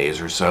 5 days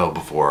or so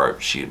before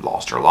she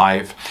lost her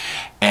life.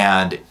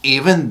 And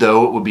even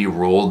though it would be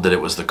ruled that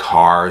it was the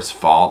car's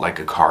fault, like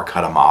a car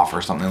cut him off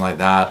or something like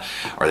that,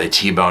 or they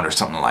T-boned or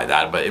something like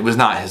that, but it was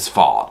not his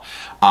fault.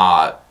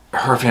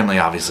 Her family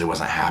obviously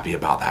wasn't happy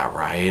about that,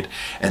 right?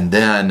 And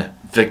then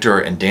Victor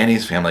and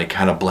Danny's family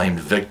kind of blamed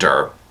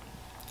Victor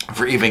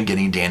for even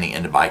getting Danny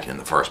into biking in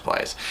the first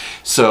place.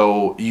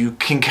 So you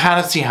can kind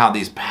of see how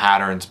these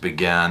patterns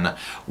begin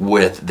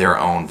with their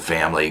own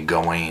family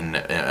going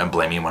and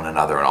blaming one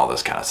another and all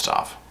this kind of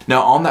stuff.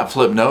 Now, on that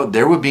flip note,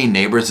 there would be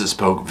neighbors that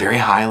spoke very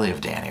highly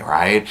of Danny,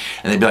 right?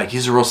 And they'd be like,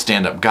 he's a real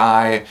stand-up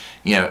guy,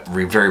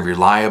 very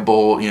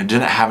reliable,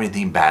 didn't have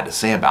anything bad to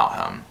say about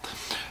him.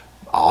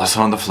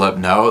 Also, on the flip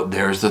note,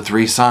 there's the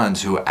three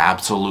sons who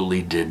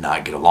absolutely did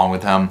not get along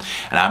with him,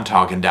 and I'm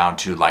talking down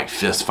to like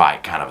fist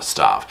fight kind of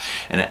stuff.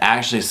 And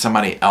actually,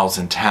 somebody else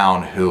in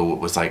town who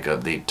was like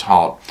they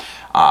taught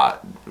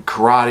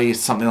karate,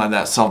 something like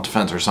that,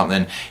 self-defense or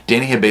something.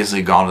 Danny had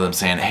basically gone to them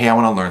saying, hey, I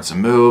want to learn some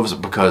moves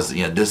because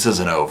this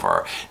isn't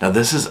over. Now,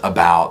 this is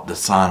about the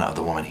son of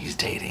the woman he's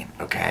dating,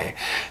 okay?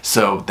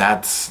 So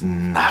that's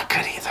not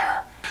good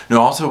either.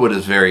 Now, also what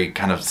is very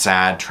kind of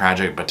sad,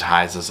 tragic, but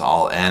ties us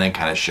all in and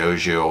kind of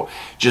shows you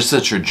just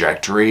the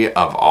trajectory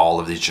of all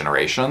of these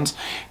generations.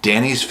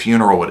 Danny's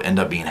funeral would end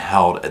up being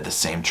held at the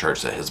same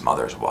church that his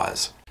mother's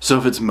was. So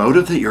if it's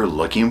motive that you're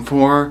looking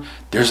for,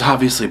 there's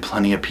obviously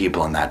plenty of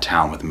people in that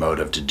town with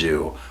motive to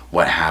do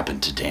what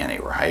happened to Danny,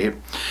 right?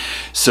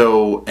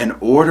 So in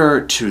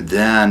order to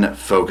then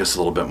focus a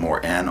little bit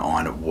more in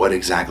on what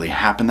exactly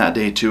happened that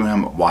day to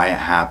him, why it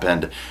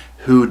happened,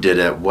 who did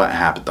it, what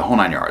happened, the whole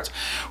 9 yards,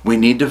 we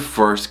need to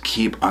first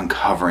keep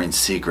uncovering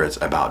secrets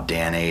about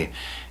Danny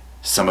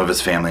some of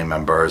his family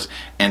members,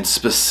 and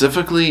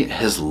specifically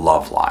his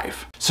love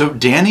life. So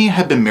Danny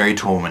had been married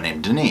to a woman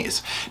named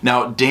Denise.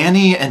 Now,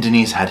 Danny and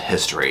Denise had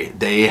history.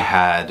 They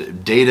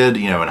had dated,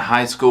 in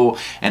high school,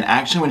 and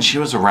actually when she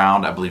was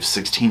around, I believe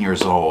 16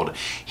 years old,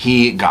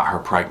 he got her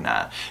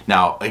pregnant.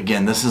 Now,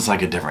 again, this is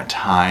like a different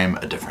time,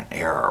 a different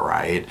era,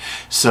 right?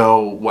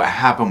 So what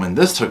happened when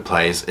this took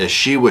place is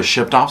she was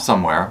shipped off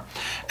somewhere,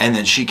 and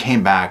then she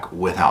came back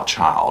without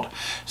child.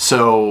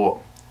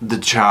 So the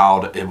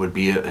child, it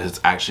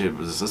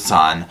was a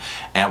son,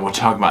 and we'll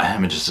talk about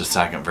him in just a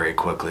second very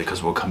quickly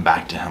because we'll come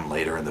back to him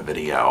later in the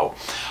video.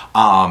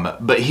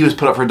 But he was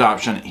put up for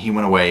adoption, he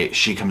went away,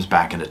 she comes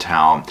back into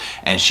town,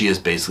 and she is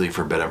basically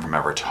forbidden from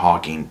ever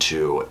talking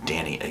to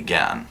Danny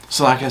again.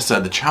 So like I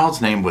said, the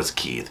child's name was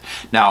Keith.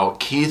 Now,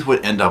 Keith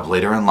would end up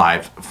later in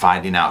life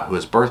finding out who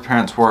his birth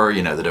parents were,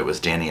 that it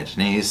was Danny and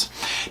Denise.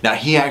 Now,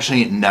 he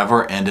actually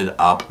never ended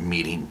up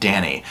meeting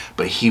Danny,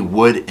 but he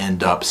would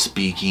end up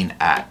speaking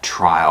at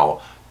trial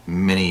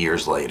many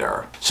years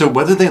later. So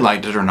whether they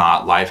liked it or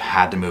not, life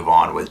had to move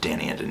on with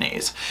Danny and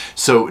Denise.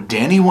 So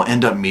Danny will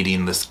end up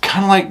meeting this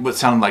kind of like what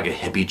sounded like a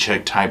hippie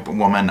chick type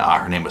woman.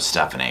 Her name was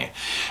Stephanie.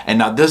 And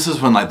now this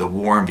is when like the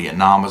war in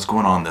Vietnam was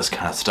going on, this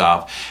kind of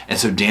stuff. And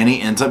so Danny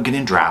ends up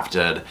getting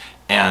drafted.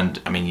 And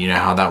I mean, you know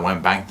how that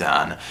went back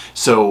then.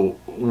 So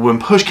when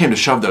push came to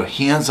shove though,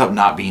 he ends up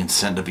not being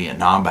sent to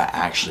Vietnam, but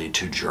actually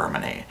to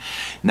Germany.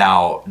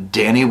 Now,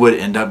 Danny would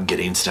end up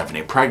getting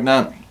Stephanie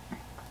pregnant.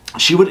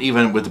 She would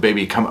even, with the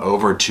baby, come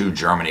over to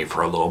Germany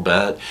for a little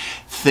bit.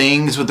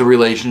 Things with the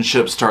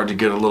relationship start to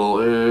get a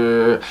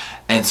little,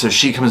 and so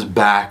she comes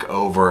back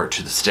over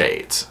to the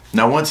States.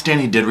 Now, once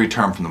Danny did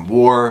return from the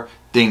war,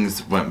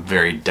 things went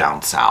very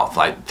down south.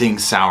 Like,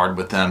 things soured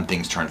with them,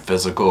 things turned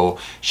physical.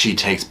 She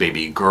takes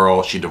baby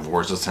girl, she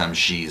divorces him,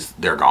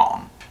 they're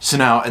gone. So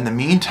now, in the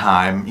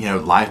meantime,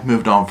 life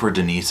moved on for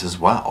Denise as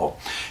well.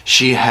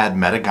 She had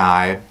met a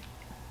guy,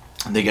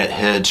 they get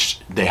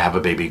hitched, they have a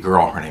baby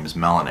girl, her name is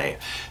Melanie.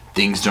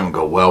 Things don't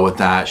go well with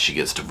that. She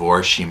gets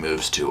divorced. She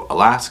moves to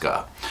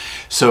Alaska.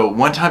 So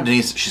one time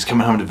Denise, she's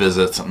coming home to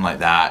visit, something like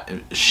that.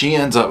 She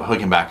ends up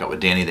hooking back up with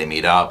Danny. They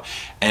meet up,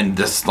 and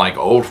this like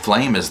old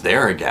flame is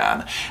there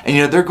again.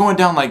 And they're going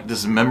down like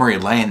this memory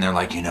lane. They're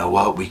like, you know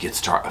what? We could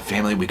start a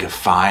family. We could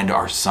find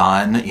our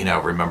son.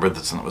 Remember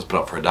the son that was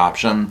put up for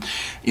adoption.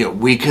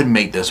 We could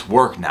make this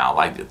work now.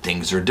 Like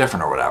things are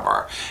different or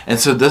whatever. And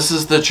so this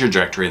is the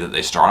trajectory that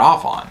they start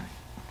off on.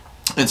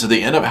 And so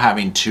they end up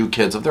having 2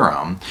 kids of their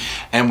own.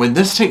 And when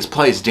this takes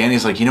place,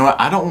 Danny's like, you know what?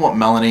 I don't want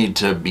Melanie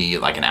to be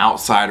like an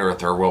outsider, a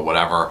third world,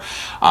 whatever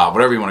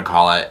you want to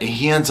call it.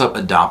 He ends up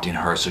adopting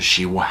her so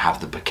she will have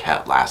the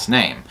Paquette last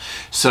name.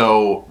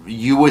 So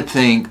you would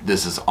think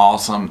this is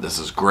awesome. This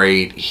is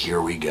great. Here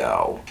we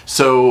go.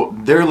 So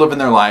they're living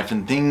their life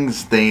and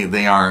things,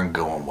 they aren't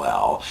going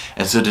well.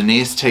 And so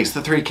Denise takes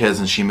the 3 kids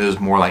and she moves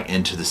more like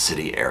into the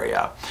city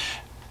area.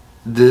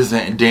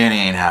 Danny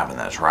ain't having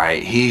this,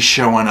 right? He's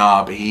showing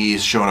up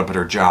at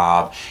her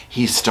job,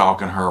 he's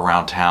stalking her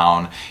around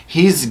town,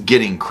 he's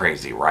getting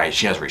crazy, right?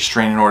 She has a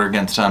restraining order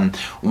against him.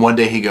 One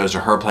day he goes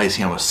to her place,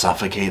 he almost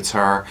suffocates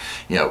her,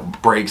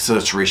 breaks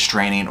this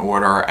restraining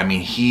order. I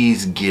mean,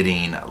 he's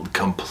getting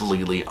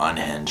completely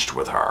unhinged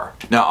with her.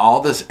 Now,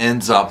 all this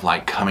ends up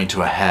like coming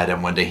to a head,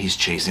 and one day he's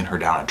chasing her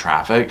down in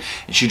traffic,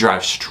 and she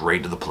drives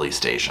straight to the police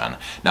station.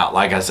 Now,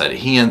 like I said,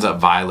 he ends up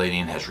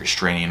violating his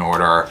restraining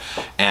order,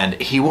 and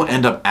he will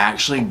end up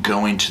actually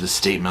going to the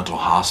state mental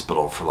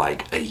hospital for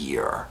like a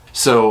year.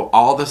 So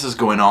all this is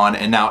going on,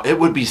 and now it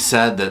would be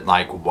said that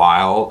like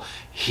while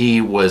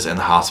he was in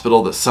the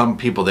hospital, that some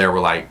people there were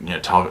like,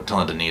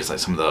 telling Denise, like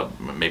some of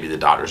the, maybe the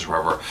doctors or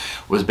whoever,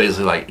 was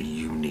basically like,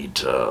 you need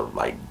to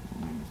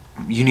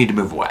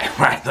move away,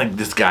 right? Like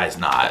this guy's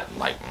not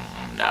like,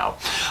 no.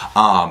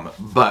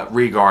 But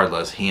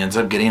regardless, he ends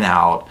up getting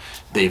out.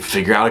 They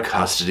figure out a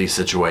custody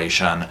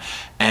situation,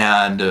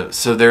 and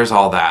so there's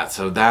all that.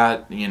 So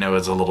that,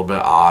 is a little bit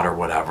odd or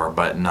whatever,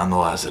 but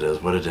nonetheless it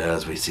is what it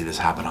is. We see this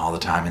happen all the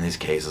time in these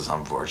cases,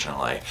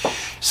 unfortunately.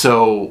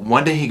 So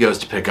one day he goes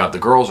to pick up the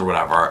girls or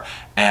whatever,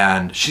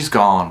 and she's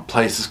gone.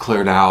 Place is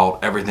cleared out.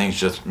 Everything's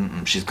just,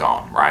 she's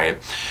gone,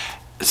 right?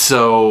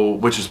 So,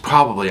 which is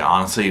probably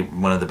honestly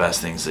one of the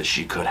best things that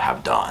she could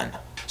have done.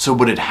 So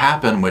what had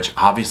happened, which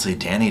obviously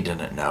Danny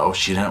didn't know,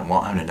 she didn't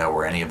want him to know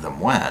where any of them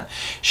went,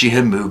 she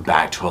had moved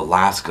back to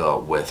Alaska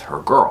with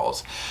her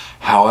girls.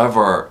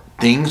 However,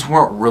 things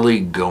weren't really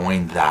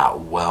going that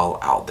well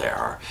out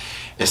there.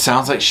 It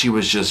sounds like she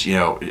was just,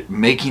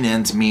 making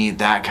ends meet,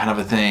 that kind of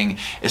a thing.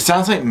 It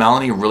sounds like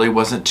Melanie really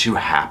wasn't too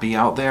happy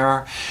out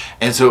there.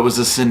 And so it was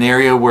a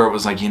scenario where it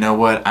was like, you know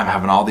what, I'm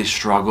having all these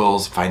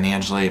struggles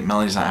financially,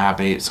 Melanie's not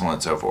happy, so on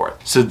and so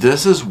forth. So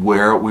this is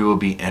where we will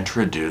be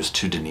introduced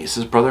to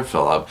Denise's brother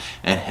Philip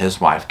and his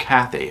wife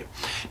Kathy.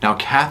 Now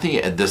Kathy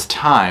at this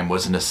time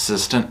was an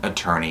assistant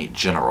attorney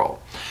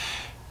general.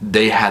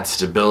 they had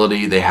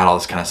stability, they had all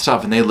this kind of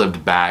stuff, and they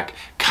lived back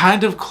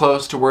kind of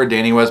close to where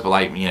Danny was, but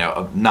like, you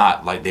know,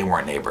 not like they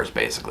weren't neighbors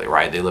basically,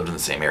 right? They lived in the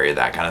same area,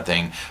 that kind of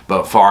thing,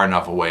 but far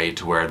enough away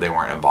to where they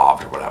weren't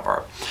involved or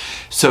whatever.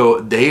 So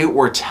they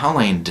were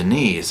telling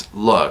Denise,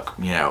 look,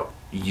 you know,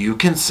 you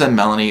can send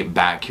Melanie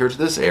back here to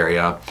this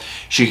area.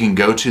 She can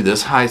go to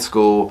this high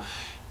school.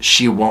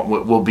 She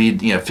will be,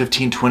 you know,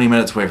 15-20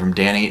 minutes away from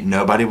Danny.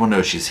 Nobody will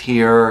know she's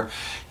here,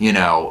 you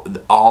know,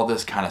 all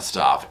this kind of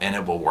stuff, and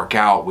it will work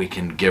out. We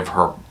can give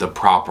her the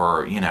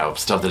proper, you know,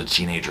 stuff that a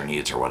teenager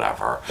needs or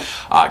whatever,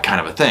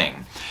 kind of a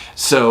thing.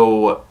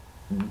 So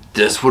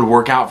this would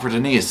work out for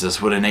Denise.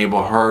 This would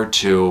enable her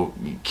to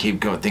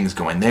keep things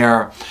going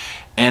there,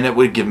 and it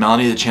would give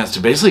Melanie the chance to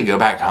basically go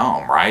back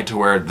home, right, to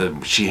where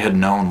she had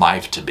known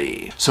life to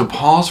be. So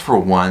pause for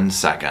 1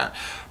 second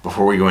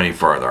before we go any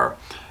further.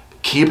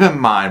 Keep in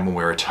mind when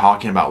we were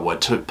talking about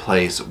what took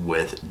place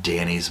with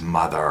Danny's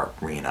mother,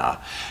 Rena,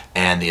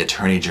 and the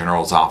Attorney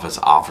General's office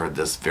offered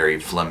this very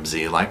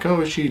flimsy, like,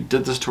 oh, she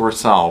did this to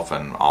herself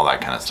and all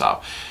that kind of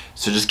stuff.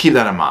 So just keep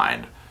that in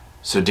mind.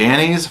 So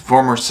Danny's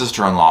former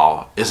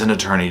sister-in-law is an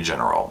Attorney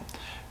General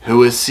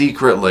who is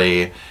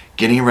secretly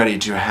getting ready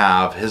to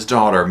have his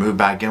daughter move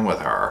back in with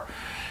her,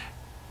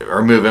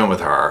 or move in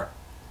with her,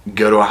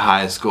 go to a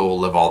high school,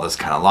 live all this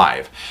kind of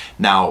life.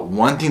 Now,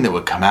 one thing that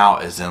would come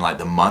out is in like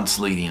the months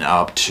leading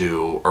up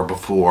to or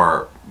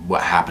before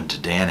what happened to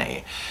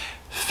Danny,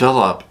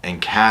 Philip and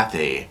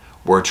Kathy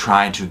were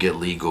trying to get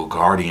legal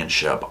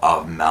guardianship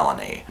of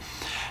Melanie.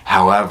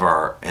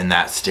 However, in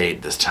that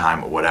state, this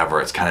time, whatever,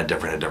 it's kind of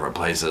different in different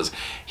places,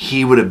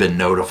 he would have been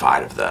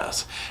notified of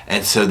this.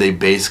 And so they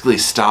basically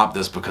stopped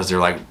this because they're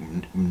like,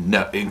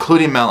 no,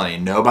 including Melanie,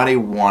 nobody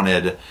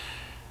wanted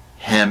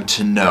him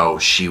to know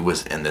she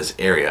was in this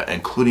area,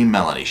 including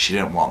Melanie. She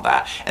didn't want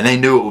that. And they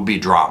knew it would be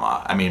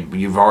drama. I mean,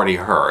 you've already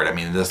heard. I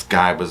mean, this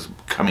guy was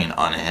coming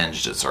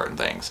unhinged at certain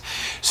things.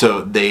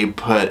 So they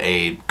put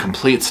a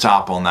complete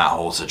stop on that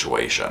whole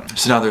situation.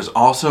 So now there's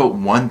also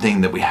one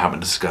thing that we haven't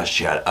discussed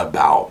yet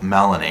about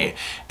Melanie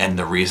and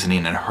the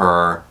reasoning in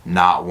her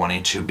not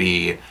wanting to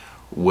be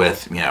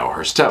with, you know,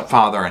 her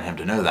stepfather and him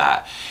to know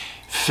that.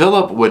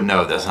 Philip would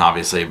know this, and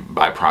obviously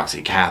by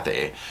proxy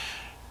Kathy.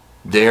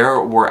 There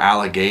were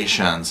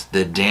allegations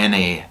that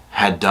Danny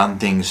had done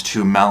things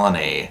to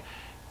Melanie,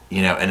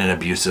 you know, in an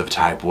abusive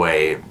type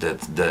way,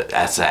 the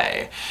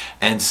essay.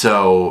 And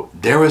so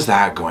there was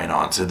that going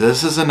on. So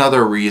this is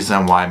another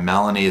reason why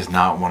Melanie is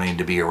not wanting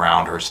to be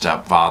around her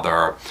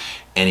stepfather,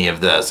 any of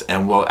this.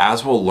 And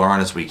as we'll learn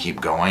as we keep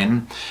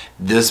going,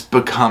 this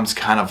becomes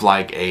kind of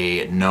like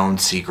a known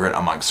secret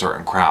among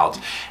certain crowds.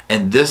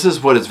 And this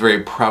is what is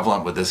very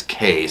prevalent with this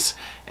case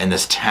in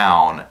this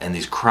town and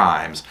these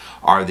crimes,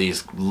 are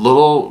these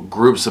little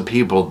groups of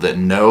people that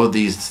know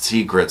these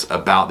secrets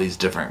about these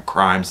different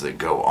crimes that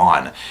go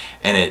on.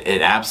 And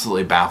it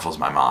absolutely baffles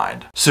my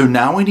mind. So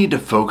now we need to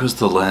focus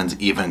the lens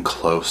even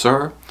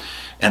closer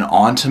and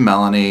on to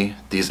Melanie,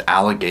 these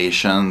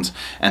allegations,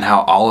 and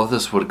how all of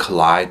this would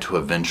collide to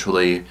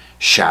eventually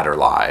shatter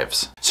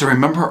lives. So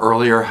remember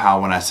earlier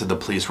how when I said the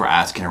police were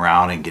asking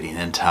around and getting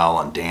intel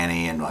on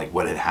Danny and like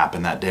what had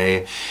happened that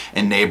day,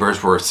 and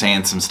neighbors were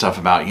saying some stuff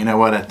about, you know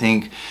what, I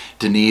think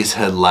Denise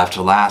had left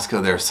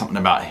Alaska. There's something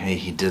about, hey,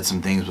 he did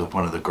some things with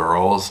one of the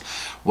girls.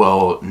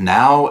 Well,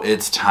 now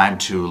it's time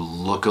to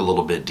look a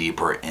little bit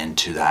deeper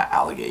into that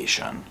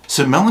allegation.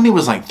 So Melanie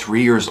was like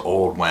 3 years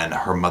old when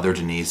her mother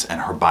Denise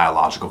and her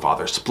biological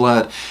father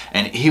split,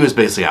 and he was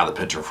basically out of the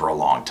picture for a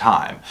long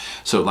time.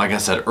 So like I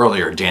said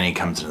earlier, Danny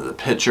comes into the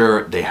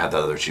picture, they have the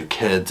other two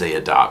kids,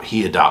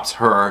 he adopts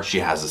her, she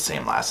has the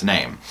same last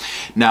name.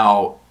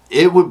 Now,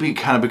 it would be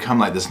kind of become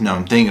like this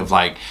known thing of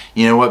like,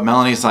 you know what,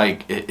 Melanie's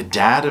like,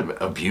 dad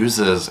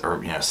abuses,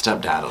 or, you know,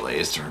 stepdad at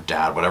least, or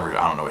dad, whatever,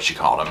 I don't know what she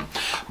called him,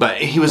 but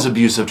he was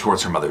abusive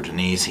towards her mother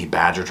Denise. He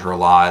badgered her a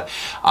lot.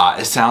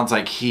 It sounds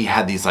like he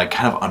had these like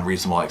kind of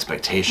unreasonable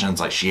expectations,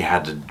 like she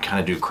had to kind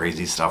of do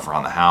crazy stuff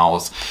around the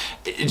house.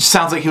 It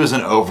sounds like he was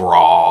an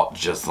overall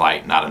just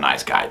like not a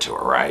nice guy to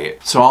her, right?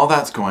 So all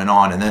that's going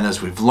on, and then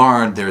as we've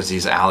learned, there's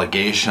these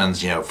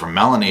allegations, you know, from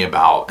Melanie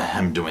about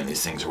him doing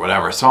these things or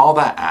whatever. So all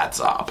that adds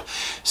up.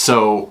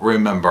 So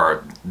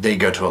remember, they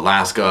go to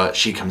Alaska,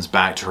 she comes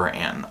back to her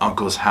aunt and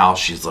uncle's house,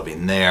 she's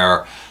living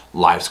there,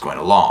 life's going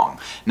along.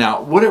 Now,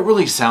 what it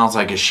really sounds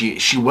like is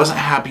she wasn't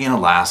happy in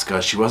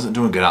Alaska, she wasn't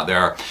doing good out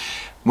there.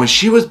 When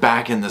she was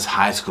back in this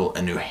high school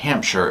in New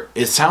Hampshire,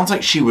 it sounds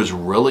like she was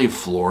really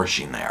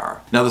flourishing there.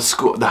 Now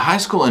the high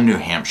school in New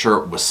Hampshire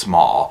was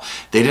small.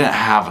 They didn't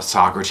have a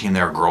soccer team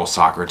there, a girls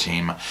soccer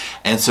team.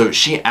 And so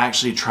she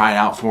actually tried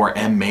out for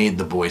and made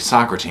the boys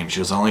soccer team. She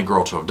was the only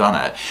girl to have done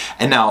it.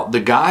 And now the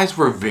guys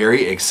were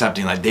very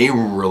accepting, like they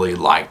really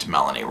liked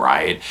Melanie,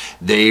 right?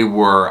 They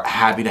were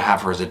happy to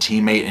have her as a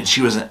teammate, and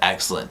she was an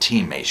excellent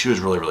teammate. She was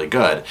really, really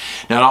good.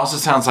 Now it also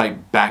sounds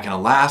like back in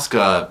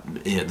Alaska,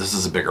 you know, this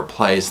is a bigger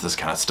place, this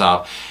kind of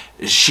stuff,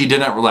 she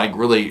didn't like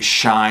really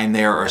shine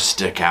there or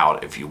stick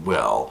out, if you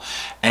will.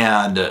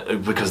 And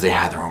because they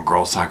had their own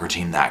girls soccer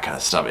team, that kind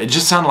of stuff. It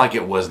just sounded like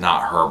it was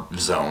not her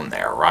zone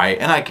there, right?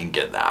 And I can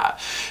get that.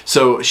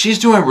 So she's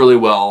doing really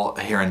well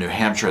here in New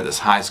Hampshire at this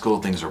high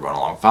school. Things are going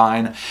along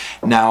fine.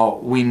 Now,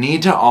 we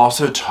need to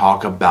also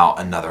talk about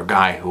another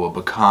guy who will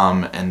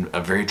become, in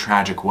a very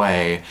tragic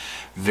way,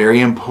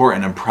 very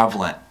important and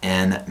prevalent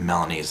in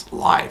Melanie's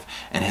life,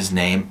 and his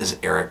name is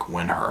Eric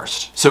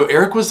Windhurst. So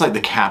Eric was like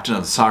the captain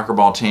of the soccer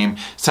ball team,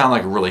 sounded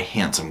like a really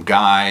handsome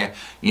guy,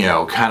 you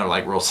know, kind of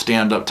like real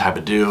stand-up type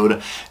of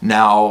dude.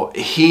 Now,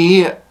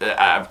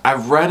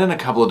 I've read in a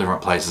couple of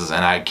different places,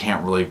 and I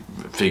can't really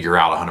figure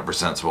out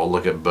 100%, so we'll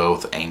look at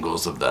both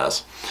angles of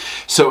this.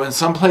 So in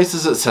some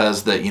places it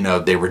says that, you know,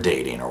 they were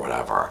dating or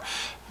whatever.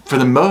 For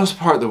the most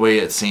part, the way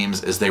it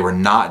seems is they were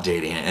not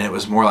dating, and it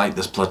was more like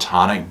this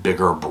platonic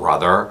bigger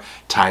brother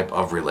type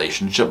of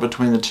relationship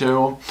between the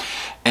two.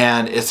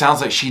 And it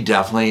sounds like she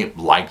definitely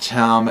liked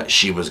him.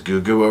 She was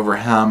goo-goo over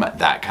him,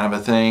 that kind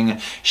of a thing.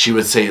 She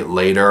would say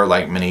later,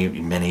 like many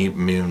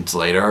moons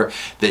later,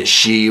 that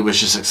she was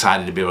just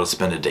excited to be able to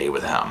spend a day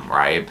with him,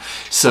 right?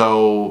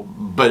 So,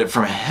 but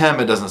from him,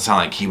 it doesn't sound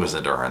like he was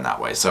into her in that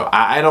way. So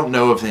I don't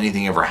know if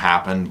anything ever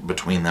happened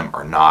between them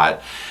or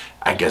not.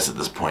 I guess at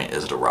this point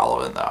is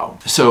irrelevant though.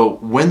 So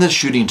when the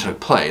shooting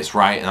took place,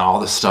 right, and all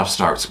this stuff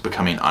starts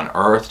becoming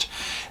unearthed,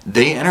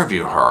 they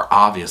interview her,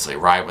 obviously,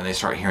 right, when they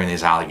start hearing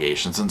these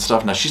allegations and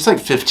stuff. Now, she's like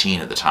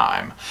 15 at the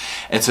time.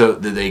 And so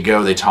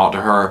they talk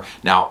to her.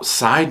 Now,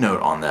 side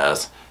note on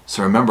this,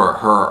 so remember,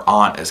 her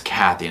aunt is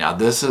Kathy. Now,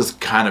 this is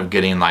kind of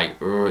getting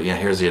like, you know,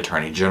 here's the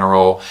Attorney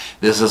General.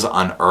 This is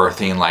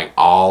unearthing like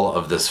all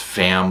of this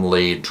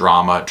family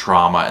drama,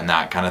 trauma, and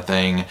that kind of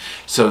thing.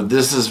 So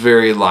this is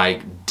very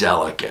like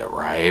delicate,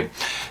 right?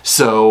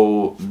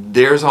 So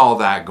there's all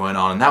that going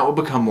on, and that will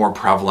become more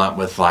prevalent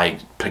with like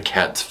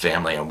Paquette's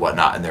family and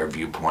whatnot and their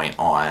viewpoint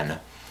on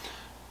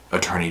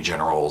attorney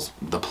generals,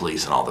 the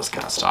police, and all this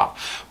kind of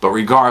stuff. But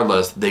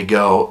regardless, they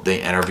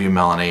interview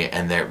Melanie,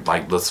 and they're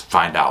like, let's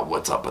find out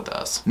what's up with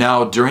this.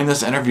 Now, during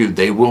this interview,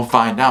 they will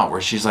find out where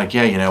she's like,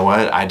 yeah, you know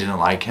what? I didn't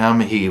like him.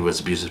 He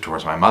was abusive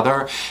towards my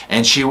mother.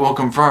 And she will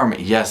confirm,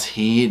 yes,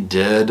 he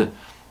did,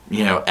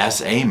 you know,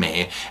 SA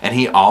me. And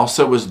he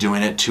also was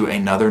doing it to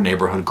another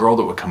neighborhood girl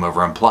that would come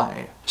over and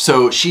play.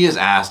 So she is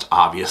asked,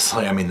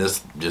 obviously, I mean,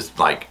 this just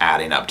like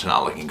adding up to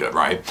not looking good,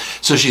 right?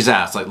 So she's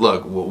asked, like,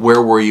 look,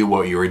 where were you,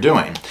 what you were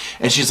doing?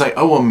 And she's like,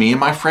 oh, well, me and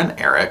my friend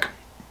Eric,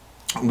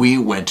 we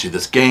went to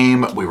this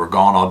game, we were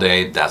gone all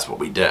day, that's what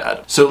we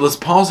did. So let's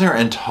pause here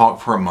and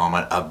talk for a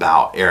moment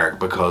about Eric,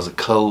 because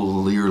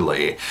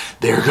clearly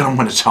they're going to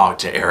want to talk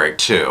to Eric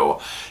too,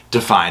 to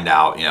find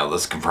out, you know,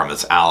 let's confirm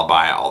this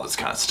alibi, all this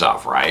kind of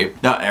stuff,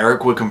 right? Now,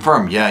 Eric would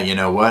confirm, yeah, you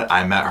know what?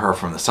 I met her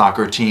from the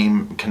soccer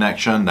team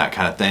connection, that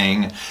kind of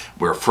thing.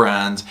 We're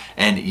friends.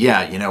 And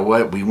yeah, you know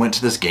what? We went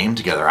to this game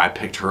together. I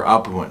picked her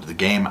up, we went to the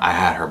game. I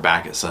had her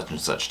back at such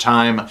and such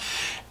time.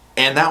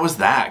 And that was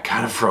that,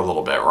 kind of for a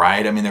little bit,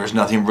 right? I mean, there was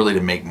nothing really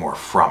to make more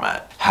from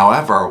it.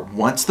 However,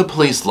 once the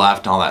police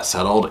left and all that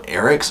settled,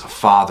 Eric's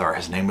father,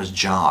 his name was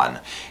John,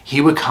 he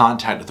would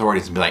contact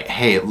authorities and be like,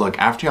 hey, look,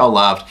 after y'all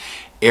left,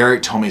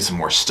 Eric told me some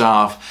more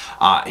stuff.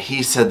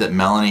 He said that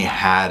Melanie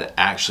had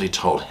actually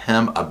told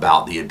him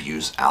about the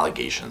abuse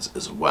allegations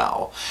as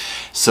well.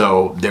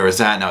 So there was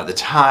that. Now at the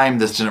time,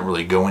 this didn't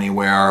really go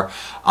anywhere.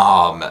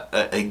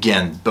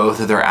 Again, both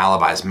of their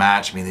alibis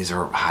match. I mean, these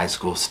are high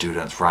school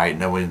students, right?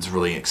 No one's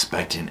really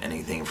expecting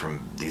anything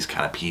from these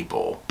kind of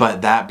people.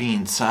 But that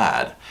being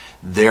said,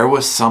 there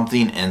was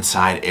something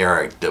inside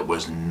Eric that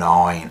was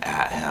gnawing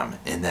at him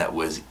and that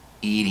was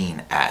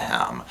eating at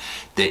him,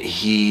 that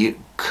he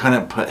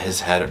couldn't put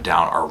his head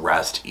down or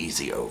rest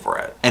easy over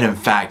it. And in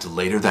fact,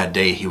 later that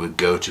day, he would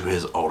go to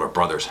his older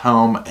brother's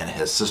home and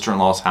his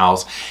sister-in-law's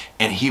house,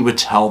 and he would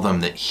tell them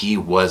that he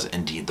was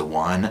indeed the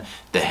one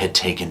that had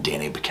taken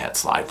Danny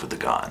Paquette's life with the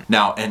gun.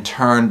 Now, in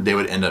turn, they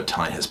would end up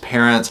telling his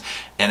parents,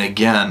 and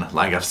again,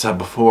 like I've said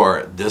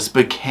before, this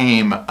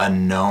became a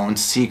known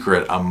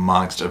secret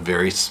amongst a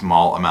very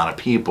small amount of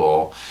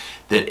people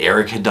that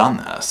Eric had done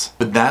this.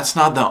 But that's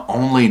not the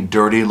only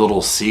dirty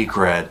little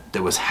secret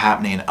that was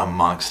happening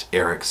amongst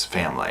Eric's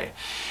family.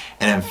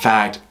 And in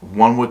fact,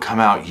 one would come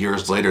out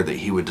years later that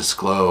he would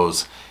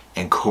disclose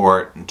in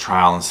court and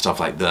trial and stuff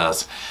like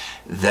this,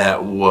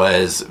 that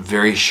was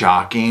very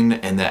shocking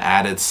and that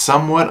added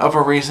somewhat of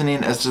a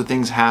reasoning as to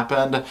things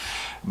happened.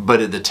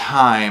 But at the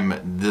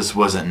time, this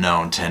wasn't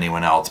known to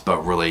anyone else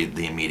but really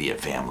the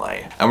immediate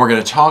family. And we're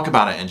going to talk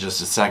about it in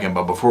just a second,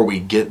 but before we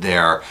get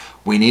there,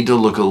 we need to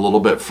look a little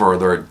bit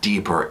further,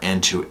 deeper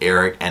into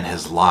Eric and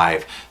his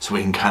life so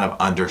we can kind of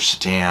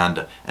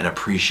understand and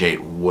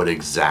appreciate what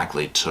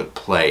exactly took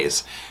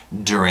place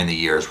during the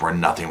years where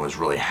nothing was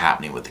really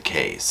happening with the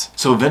case.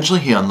 So eventually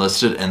he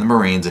enlisted in the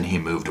Marines and he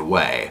moved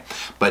away.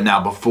 But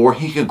now before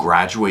he could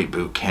graduate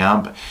boot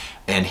camp,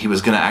 and he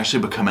was going to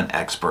actually become an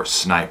expert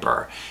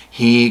sniper,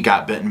 he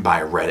got bitten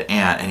by a red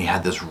ant and he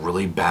had this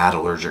really bad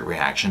allergic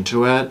reaction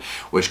to it,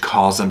 which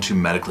caused them to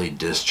medically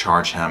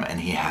discharge him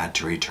and he had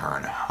to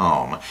return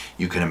home.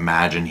 You can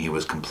imagine he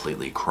was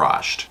completely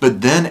crushed.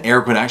 But then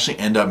Eric would actually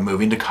end up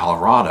moving to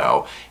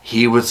Colorado.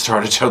 He would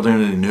start a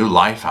totally new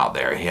life out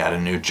there. He had a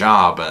new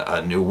job,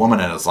 a new woman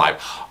in his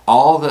life.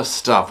 All this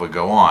stuff would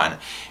go on,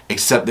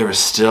 except there was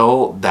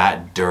still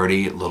that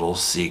dirty little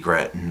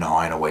secret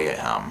gnawing away at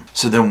him.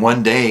 So then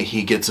one day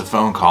he gets a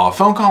phone call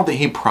that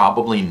he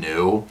probably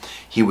knew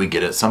he would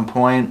get at some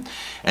point,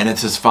 and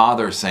it's his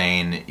father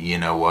saying, you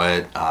know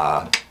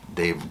what,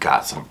 they've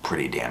got some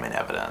pretty damning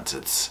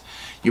evidence.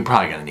 You're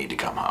probably gonna need to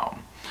come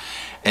home.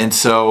 And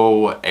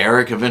so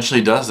Eric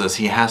eventually does this.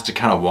 He has to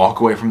kind of walk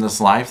away from this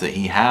life that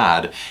he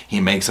had. He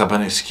makes up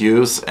an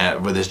excuse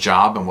with his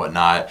job and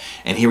whatnot,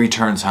 and he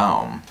returns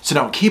home. So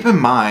now keep in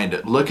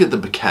mind, look at the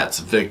Paquettes,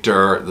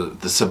 Victor,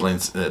 the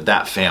siblings,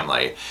 that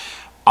family.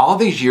 All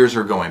these years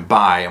are going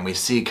by and we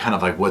see kind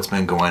of like what's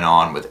been going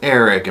on with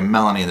Eric and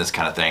Melanie and this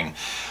kind of thing.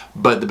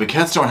 But the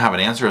Paquettes don't have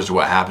an answer as to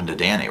what happened to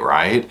Danny,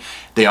 right?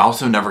 They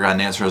also never got an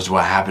answer as to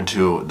what happened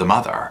to the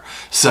mother.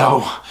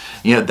 So,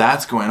 you know,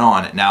 that's going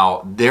on.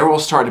 Now, there will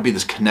start to be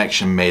this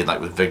connection made, like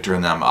with Victor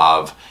and them,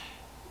 of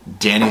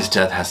Danny's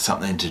death has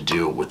something to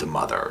do with the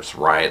mothers,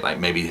 right? Like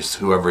maybe it's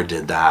whoever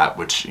did that,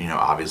 which, you know,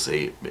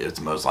 obviously it's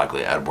most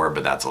likely Edward,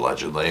 but that's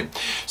allegedly.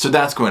 So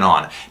that's going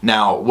on.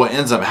 Now, what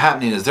ends up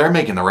happening is they're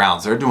making the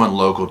rounds. They're doing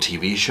local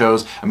TV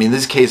shows. I mean,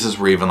 these cases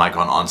were even like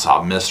on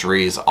Unsolved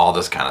Mysteries, all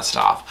this kind of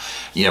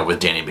stuff, you know, with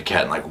Danny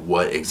Paquette and like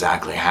what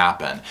exactly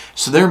happened.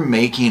 So they're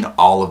making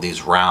all of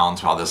these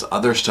rounds while this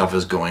other stuff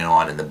is going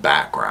on in the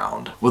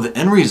background. Well, the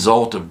end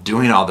result of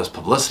doing all this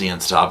publicity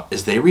and stuff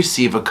is they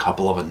receive a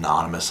couple of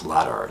anonymous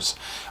letters.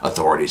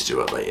 Authorities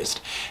do, at least.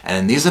 And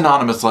in these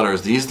anonymous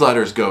letters,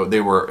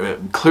 they were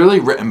clearly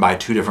written by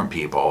two different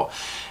people,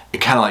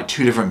 kind of like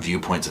two different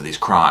viewpoints of these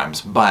crimes.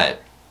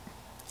 But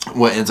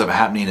what ends up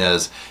happening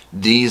is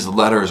these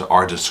letters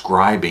are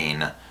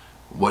describing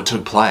what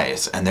took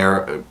place, and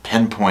they're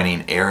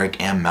pinpointing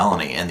Eric and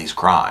Melanie in these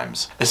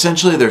crimes.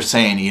 Essentially, they're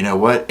saying, you know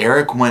what,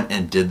 Eric went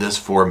and did this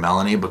for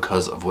Melanie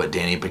because of what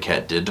Danny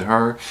Paquette did to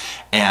her,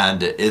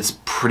 and it's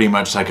pretty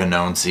much like a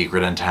known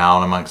secret in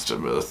town amongst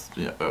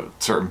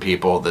certain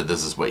people that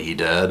this is what he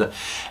did.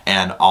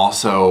 And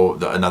also,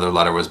 another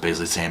letter was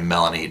basically saying,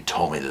 Melanie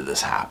told me that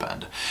this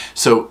happened.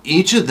 So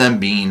each of them,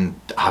 being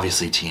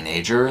obviously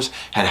teenagers,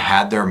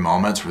 had their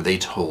moments where they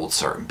told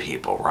certain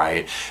people,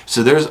 right?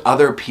 So there's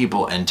other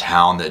people in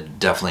town that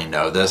definitely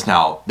know this.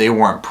 Now, they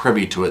weren't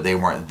privy to it. They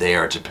weren't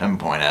there to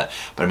pinpoint it.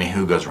 But I mean,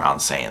 who goes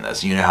around saying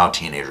this? You know how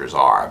teenagers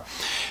are.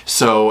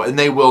 So, and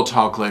they will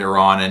talk later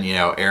on, and, you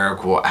know,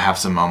 Eric will have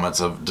some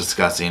moments of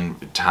discussing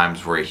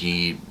times where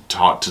he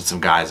talked to some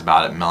guys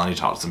about it. Melanie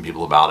talked to some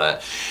people about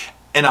it.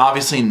 And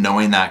obviously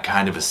knowing that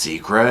kind of a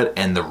secret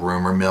and the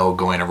rumor mill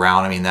going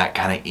around, I mean, that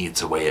kind of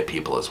eats away at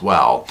people as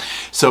well.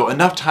 So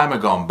enough time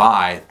had gone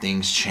by,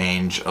 things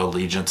change,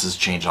 allegiances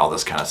change, all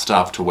this kind of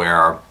stuff, to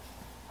where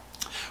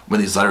when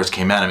these letters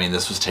came in, I mean,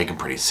 this was taken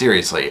pretty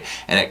seriously,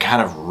 and it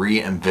kind of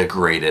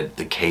reinvigorated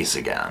the case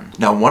again.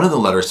 Now, one of the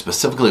letters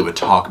specifically would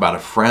talk about a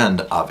friend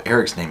of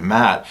Eric's named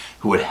Matt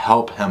who would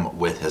help him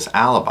with his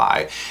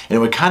alibi, and it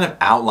would kind of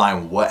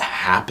outline what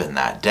happened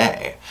that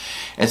day.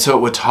 And so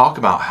it would talk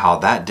about how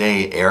that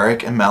day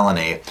Eric and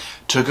Melanie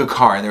took a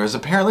car, and there was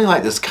apparently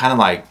like this kind of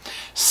like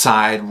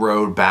side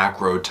road, back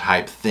road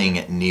type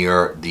thing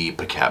near the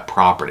Paquette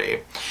property.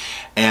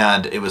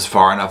 And it was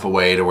far enough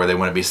away to where they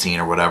wouldn't be seen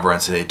or whatever,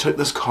 and so they took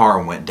this car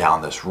and went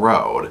down this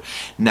road.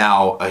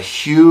 Now, a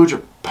huge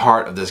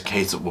part of this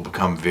case that will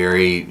become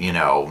very, you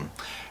know,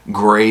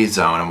 gray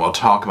zone, and we'll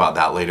talk about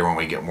that later when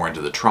we get more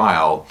into the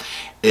trial,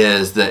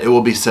 is that it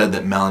will be said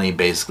that Melanie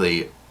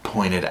basically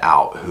pointed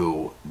out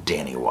who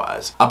Danny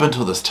was. Up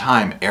until this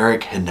time,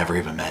 Eric had never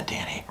even met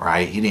Danny,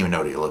 right? He didn't even know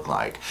what he looked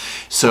like.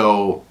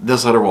 So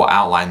this letter will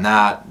outline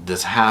that.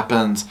 This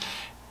happens.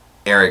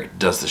 Eric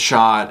does the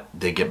shot.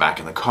 They get back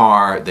in the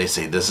car. They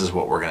say, this is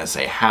what we're going to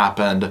say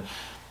happened.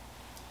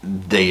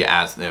 They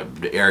ask,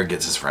 Eric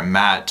gets his friend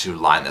Matt to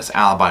line this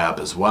alibi up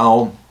as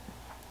well.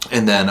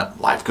 And then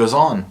life goes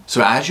on.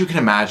 So as you can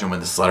imagine,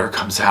 when this letter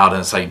comes out and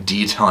it's like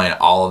detailing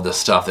all of this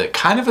stuff that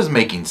kind of is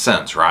making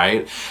sense,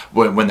 right?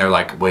 When they're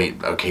like,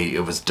 wait, okay,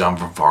 it was done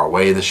from far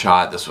away, the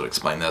shot, this would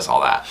explain this, all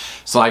that.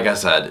 So like I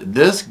said,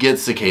 this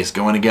gets the case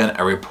going again.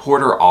 A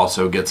reporter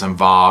also gets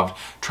involved,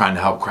 trying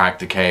to help crack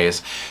the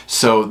case.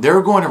 So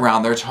they're going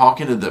around, they're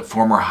talking to the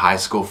former high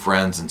school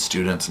friends and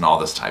students and all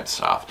this type of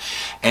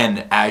stuff.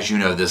 And as you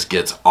know, this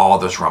gets all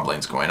this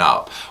rumblings going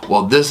up.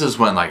 Well, this is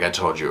when, like I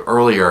told you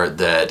earlier,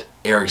 that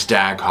Eric's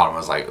dad called him and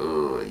was like,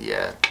 oh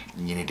yeah,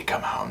 you need to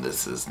come home.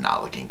 This is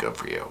not looking good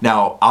for you.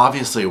 Now,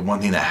 obviously,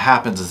 one thing that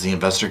happens is the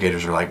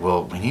investigators are like,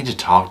 well, we need to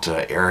talk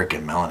to Eric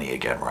and Melanie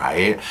again,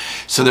 right?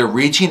 So they're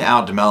reaching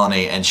out to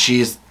Melanie, and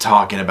she's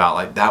talking about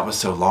like, that was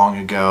so long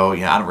ago,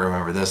 you know, I don't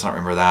remember this, I don't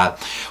remember that.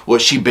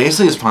 What she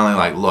basically is finally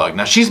like, look,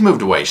 now she's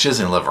moved away, she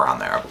doesn't live around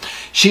there.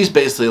 She's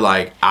basically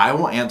like, I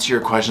will answer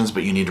your questions,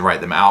 but you need to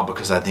write them out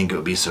because I think it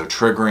would be so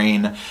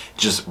triggering.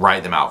 Just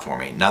write them out for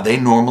me. Now they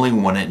normally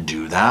wouldn't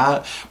do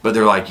that, but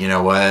they're like, you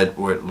know what,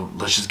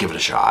 let's just give it a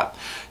shot.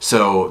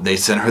 So they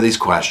send her these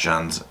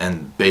questions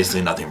and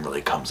basically nothing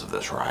really comes of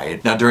this,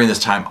 right? Now during this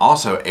time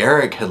also,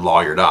 Eric had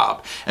lawyered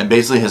up and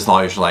basically his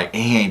lawyers were like,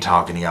 he ain't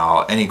talking to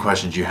y'all. Any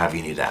questions you have,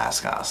 you need to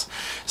ask us.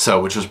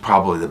 So, which was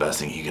probably the best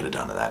thing he could have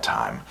done at that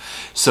time.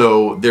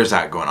 So there's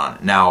that going on.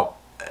 Now,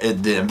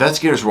 the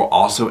investigators will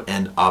also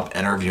end up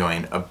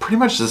interviewing pretty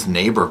much this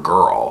neighbor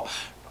girl.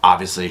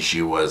 Obviously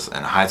she was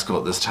in high school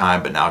at this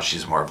time, but now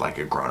she's more of like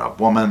a grown-up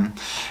woman,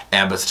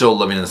 but still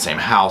living in the same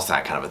house,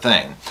 that kind of a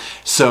thing.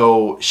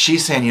 So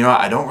she's saying, you know,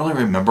 I don't really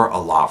remember a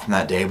lot from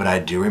that day, but I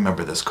do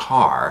remember this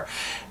car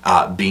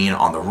being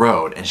on the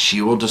road, and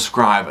she will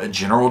describe a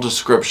general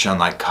description,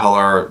 like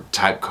color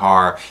type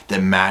car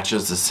that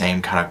matches the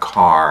same kind of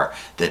car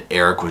that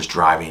Eric was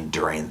driving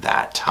during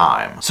that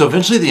time. So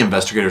eventually the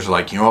investigators are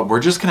like, you know what,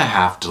 we're just gonna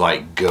have to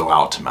like go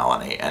out to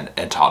Melanie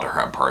and talk to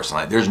her in person.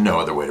 Like there's no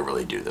other way to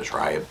really do this,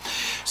 right?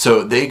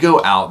 So they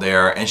go out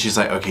there and she's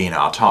like, okay, you know,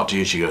 I'll talk to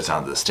you. She goes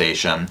down to the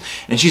station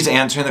and she's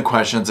answering the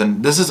questions,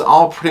 and this is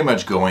all pretty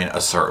much going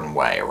a certain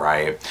way,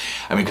 right?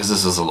 I mean, because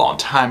this is a long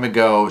time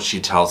ago.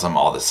 She tells them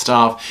all this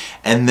stuff.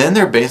 And then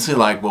they're basically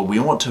like, well, we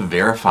want to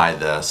verify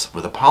this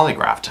with a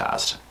polygraph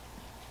test.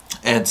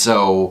 And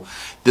so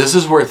this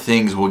is where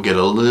things will get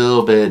a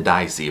little bit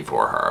dicey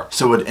for her.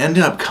 So it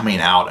ended up coming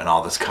out in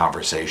all this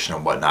conversation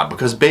and whatnot,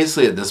 because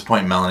basically at this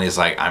point, Melanie's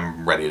like,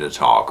 I'm ready to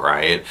talk,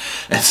 right?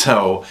 And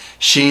so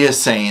she is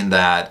saying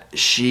that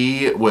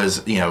she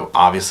was, you know,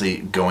 obviously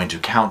going to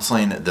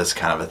counseling, this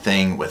kind of a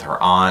thing with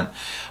her aunt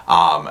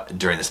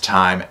during this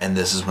time, and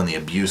this is when the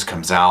abuse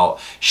comes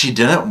out. She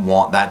didn't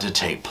want that to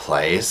take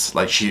place.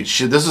 Like she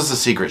this was a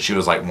secret she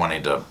was like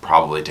wanting to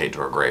probably take to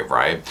her grave,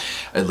 right?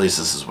 At least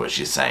this is what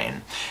she's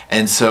saying.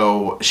 And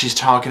so she's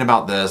talking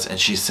about this, and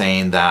she's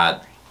saying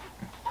that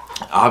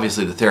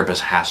obviously the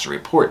therapist has to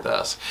report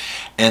this.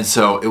 And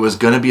so it was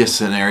going to be a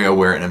scenario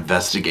where an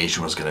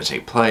investigation was going to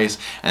take place.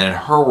 And in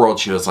her world,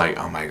 she was like,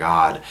 oh my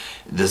God,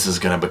 this is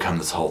going to become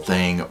this whole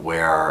thing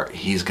where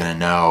he's going to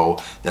know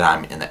that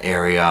I'm in the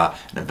area.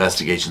 An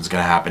investigation's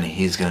going to happen.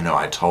 He's going to know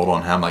I told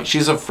on him. Like,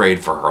 she's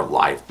afraid for her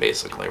life,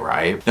 basically,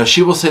 right? Now,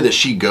 she will say that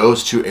she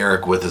goes to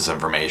Eric with this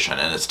information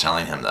and is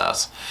telling him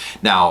this.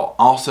 Now,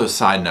 also,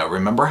 side note,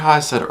 remember how I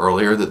said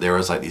earlier that there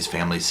was like these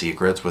family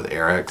secrets with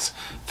Eric's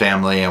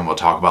family, and we'll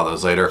talk about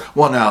those later?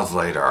 Well, now it's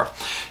later.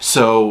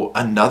 So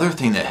another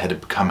thing that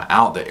had come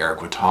out that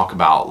Eric would talk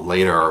about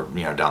later,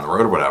 you know, down the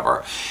road or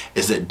whatever,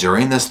 is that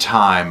during this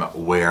time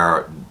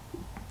where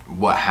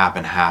what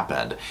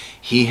happened,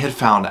 he had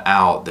found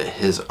out that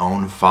his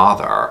own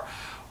father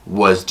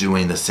was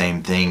doing the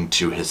same thing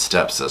to his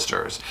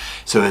stepsisters.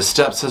 So his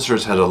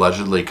stepsisters had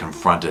allegedly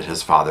confronted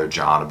his father,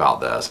 John,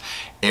 about this.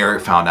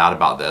 Eric found out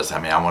about this, I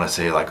mean, I want to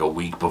say like a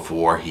week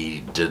before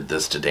he did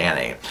this to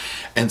Danny.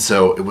 And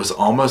so it was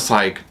almost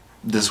like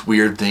this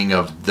weird thing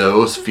of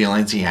those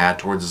feelings he had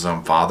towards his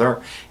own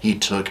father, he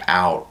took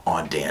out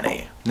on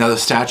Danny. Now, the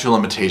statute of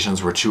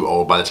limitations were too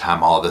old by the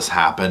time all of this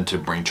happened to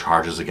bring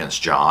charges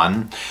against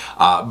John.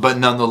 But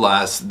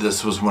nonetheless,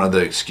 this was one of the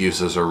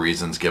excuses or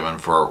reasons given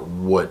for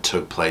what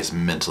took place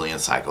mentally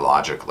and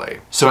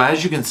psychologically. So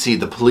as you can see,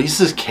 the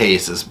police's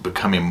case is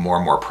becoming more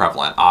and more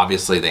prevalent.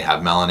 Obviously, they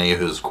have Melanie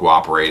who's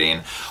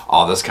cooperating,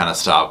 all this kind of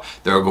stuff.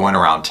 They're going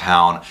around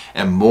town,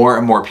 and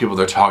more people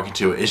they're talking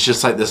to. It's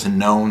just like this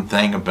known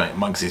thing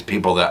amongst these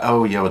people that,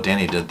 oh, yo,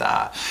 Danny did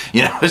that.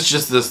 You know, it's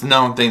just this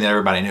known thing that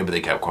everybody knew, but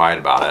they kept quiet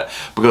about it,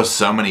 because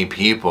so many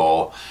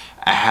people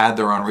had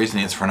their own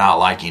reasonings for not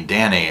liking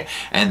Danny.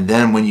 And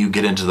then when you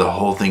get into the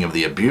whole thing of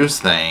the abuse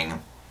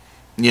thing,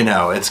 you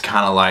know, it's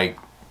kind of like,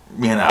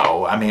 you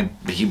know, I mean,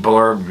 people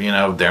are, you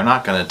know, they're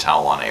not going to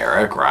tell on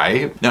Eric,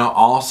 right? Now,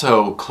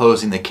 also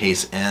closing the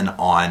case in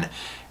on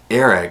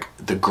Eric,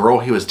 the girl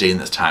he was dating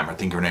this time, I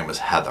think her name was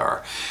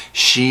Heather,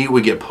 she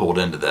would get pulled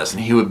into this,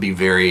 and he would be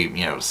very,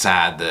 you know,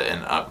 sad that,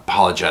 and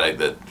apologetic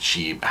that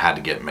she had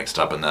to get mixed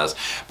up in this,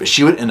 but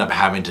she would end up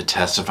having to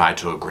testify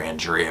to a grand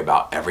jury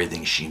about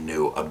everything she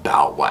knew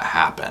about what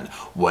happened,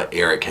 what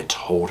Eric had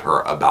told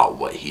her about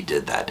what he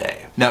did that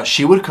day. Now,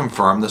 she would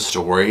confirm the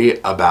story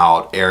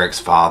about Eric's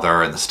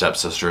father and the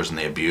stepsisters and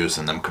the abuse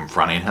and them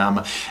confronting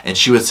him, and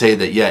she would say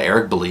that, yeah,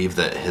 Eric believed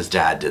that his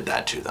dad did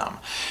that to them.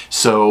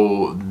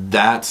 So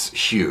that's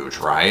huge,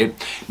 right?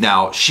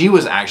 Now, she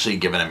was actually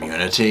given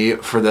immunity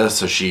for this,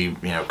 so she, you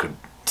know, could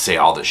say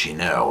all that she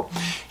knew.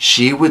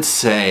 She would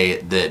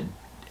say that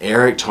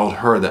Eric told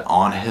her that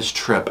on his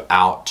trip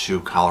out to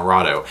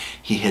Colorado,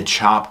 he had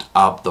chopped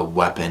up the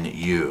weapon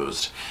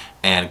used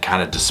and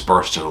kind of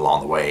dispersed it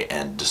along the way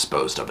and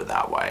disposed of it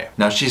that way.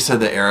 Now, she said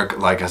that Eric,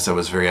 like I said,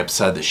 was very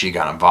upset that she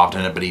got involved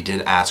in it, but he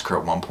did ask her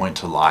at one point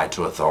to lie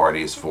to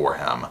authorities for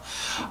him.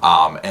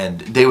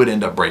 And they would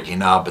end up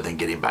breaking up but then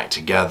getting back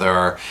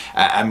together.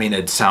 I mean,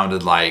 it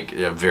sounded like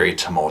a very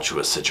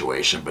tumultuous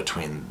situation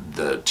between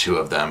the two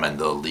of them and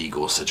the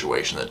legal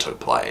situation that took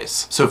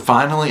place. So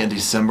finally, in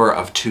December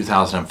of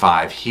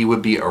 2005, he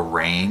would be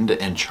arraigned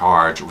and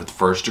charged with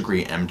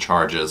first-degree M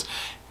charges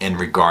in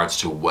regards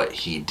to what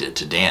he did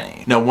to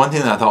Danny. Now, one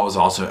thing that I thought was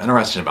also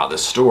interesting about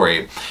this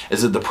story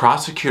is that the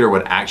prosecutor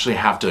would actually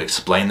have to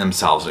explain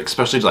themselves,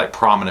 especially to like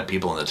prominent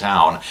people in the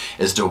town,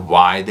 as to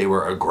why they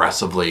were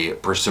aggressively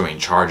pursuing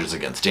charges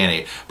against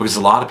Danny, because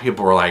a lot of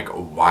people were like,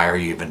 why are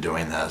you even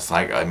doing this?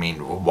 Like, I mean,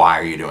 why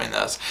are you doing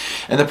this?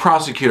 And the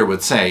prosecutor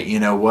would say, you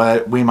know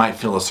what, we might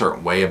feel a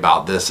certain way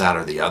about this, that,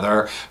 or the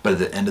other, but at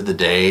the end of the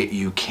day,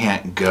 you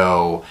can't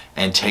go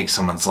and take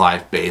someone's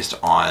life based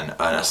on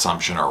an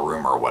assumption or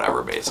rumor or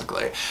whatever, basically.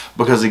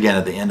 Because again,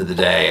 at the end of the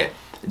day,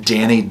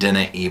 Eric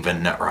didn't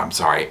even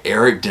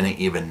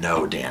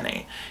know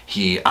Danny.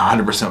 He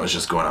 100% was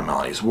just going on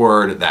Melanie's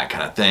word, that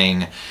kind of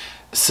thing.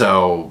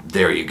 So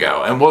there you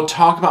go. And we'll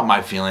talk about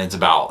my feelings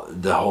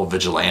about the whole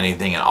vigilante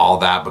thing and all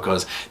that,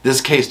 because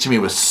this case to me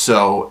was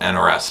so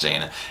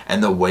interesting,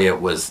 and the way it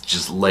was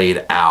just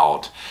laid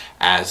out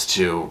as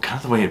to kind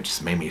of the way it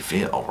just made me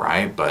feel,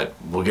 right? But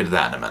we'll get to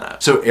that in a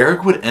minute. So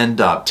Eric would end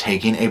up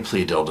taking a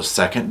plea deal to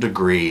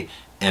second-degree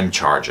M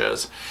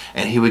charges,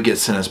 and he would get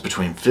sentenced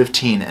between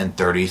 15 and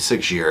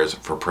 36 years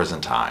for prison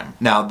time.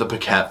 Now, the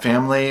Paquette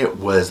family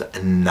was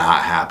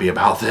not happy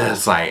about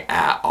this, like,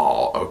 at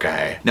all,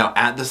 okay? Now,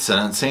 at the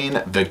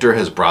sentencing, Victor,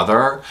 his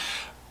brother,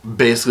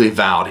 basically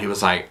vowed, he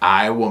was like,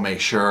 I will make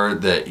sure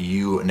that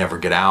you never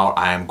get out.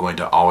 I am going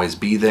to always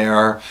be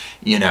there.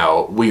 You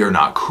know, we are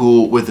not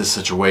cool with this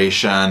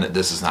situation.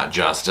 This is not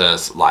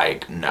justice.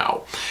 Like,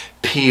 no.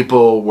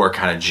 People were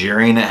kind of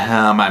jeering at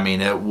him. I mean,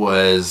 it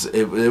was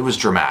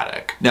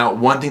dramatic. Now,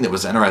 one thing that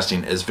was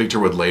interesting is Victor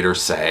would later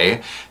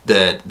say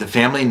that the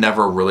family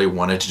never really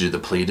wanted to do the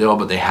plea deal,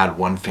 but they had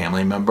one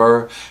family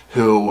member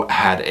who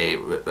had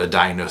a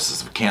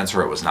diagnosis of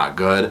cancer. It was not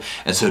good.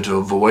 And so to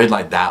avoid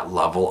like that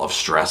level of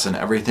stress and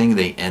everything,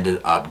 they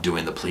ended up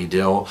doing the plea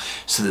deal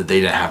so that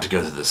they didn't have to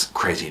go through this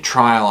crazy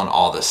trial and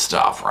all this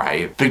stuff,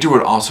 right? Victor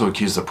would also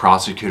accuse the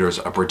prosecutors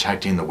of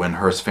protecting the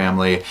Windhurst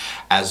family,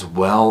 as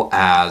well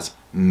as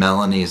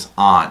Melanie's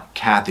aunt,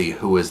 Kathy,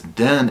 who was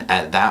then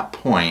at that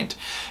point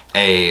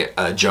a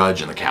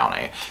judge in the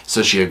county.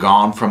 So she had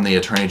gone from the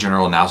attorney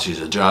general, now she's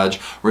a judge.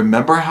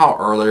 Remember how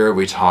earlier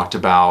we talked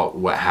about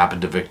what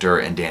happened to Victor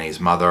and Danny's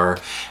mother,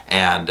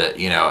 and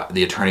you know,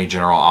 the attorney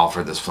general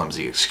offered this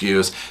flimsy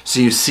excuse.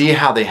 So you see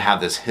how they have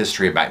this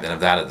history back then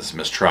of that, of this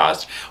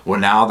mistrust. Well,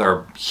 now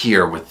they're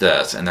here with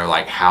this, and they're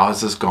like, how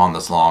has this gone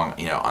this long,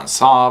 you know,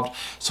 unsolved,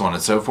 so on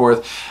and so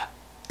forth.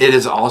 It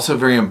is also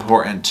very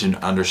important to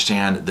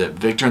understand that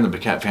Victor and the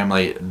Paquette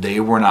family, they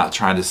were not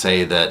trying to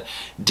say that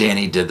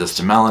Danny did this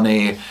to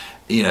Melanie.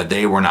 You know,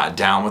 they were not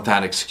down with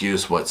that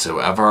excuse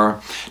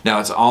whatsoever. Now,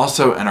 it's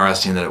also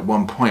interesting that at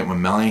one point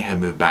when Melanie had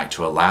moved back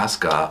to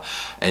Alaska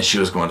and she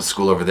was going to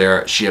school over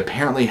there, she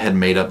apparently had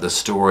made up the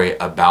story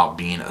about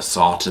being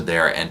assaulted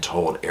there and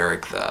told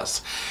Eric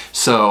this.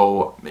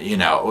 So, you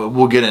know,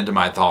 we'll get into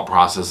my thought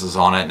processes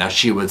on it. Now,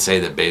 she would say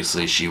that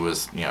basically she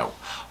was, you know,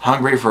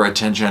 hungry for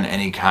attention,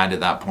 any kind at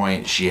that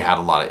point. She had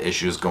a lot of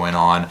issues going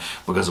on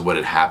because of what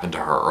had happened to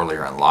her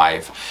earlier in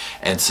life.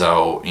 And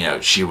so, you know,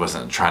 she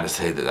wasn't trying to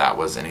say that that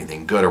was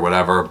anything good or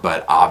whatever,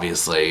 but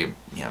obviously,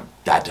 you know,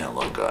 that didn't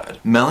look good.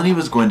 Melanie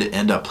was going to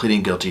end up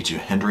pleading guilty to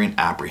hindering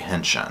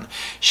apprehension.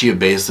 She had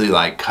basically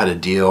like cut a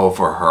deal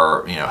for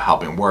her, you know,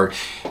 helping work.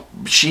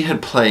 She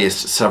had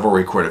placed several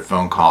recorded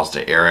phone calls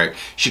to Eric.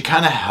 She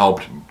kind of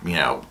helped, you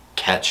know,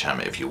 catch him,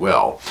 if you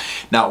will.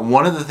 Now,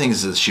 one of the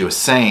things that she was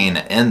saying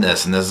in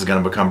this, and this is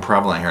going to become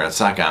prevalent here in a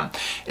second,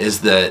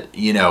 is that,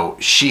 you know,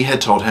 she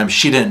had told him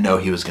she didn't know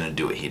he was going to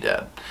do what he did.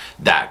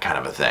 That kind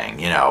of a thing,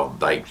 you know,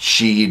 like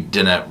she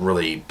didn't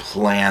really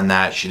plan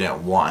that. She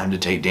didn't want him to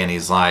take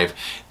Danny's life,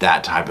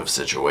 that type of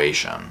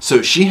situation.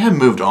 So she had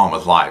moved on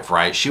with life,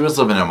 right? She was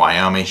living in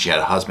Wyoming. She had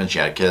a husband, she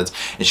had kids,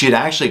 and she had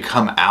actually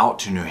come out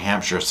to New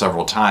Hampshire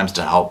several times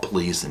to help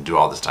police and do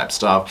all this type of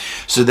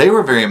stuff. So they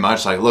were very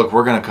much like, look,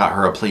 we're going to cut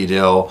her a plea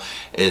deal.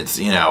 It's,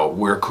 you know,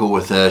 we're cool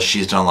with this.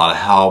 She's done a lot of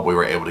help. We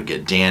were able to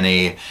get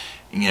Danny.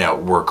 You know,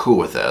 we're cool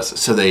with this.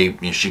 So they, you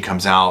know, she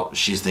comes out.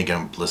 She's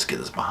thinking, let's get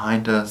this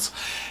behind us.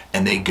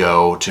 And they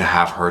go to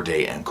have her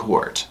day in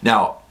court.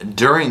 Now,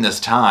 during this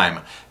time,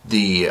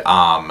 the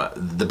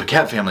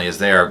Paquette family is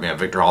there, you know,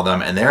 Victor, all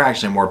them, and they're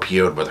actually more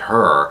PO'd with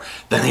her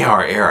than they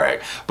are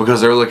Eric,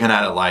 because they're looking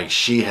at it like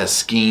she has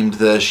schemed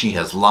this, she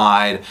has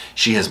lied,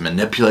 she has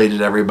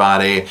manipulated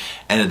everybody,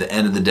 and at the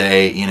end of the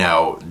day, you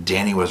know,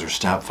 Danny was her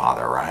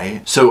stepfather,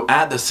 right? So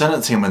at the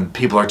sentencing, when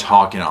people are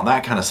talking all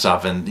that kind of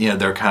stuff, and you know,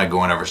 they're kind of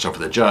going over stuff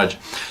with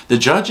the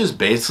judge is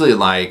basically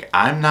like,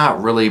 I'm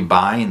not really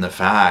buying the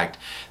fact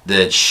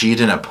that she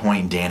didn't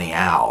point Danny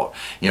out,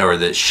 you know, or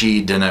that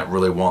she didn't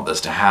really want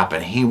this to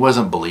happen. He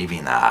wasn't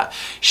believing that.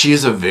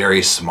 She's a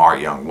very smart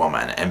young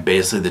woman, and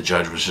basically the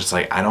judge was just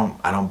like, I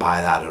don't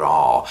buy that at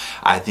all.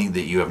 I think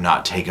that you have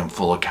not taken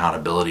full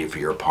accountability for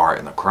your part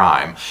in the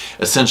crime.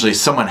 Essentially,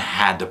 someone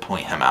had to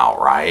point him out,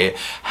 right?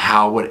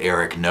 How would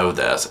Eric know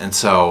this? And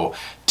so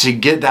to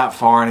get that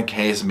far in a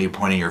case and be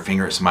pointing your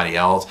finger at somebody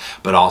else,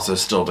 but also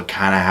still to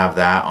kind of have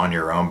that on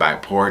your own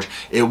back porch,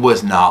 it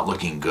was not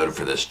looking good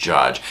for this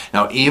judge.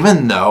 Now,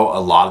 even though a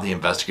lot of the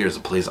investigators,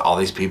 the police, all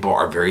these people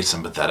are very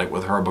sympathetic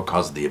with her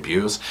because of the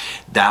abuse,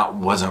 that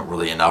wasn't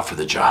really enough for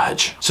the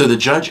judge. So the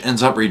judge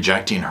ends up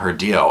rejecting her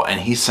deal,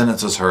 and he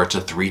sentences her to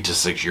 3 to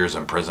 6 years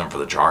in prison for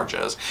the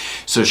charges.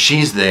 So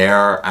she's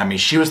there. I mean,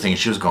 she was thinking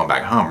she was going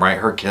back home, right?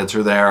 Her kids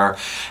are there,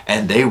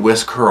 and they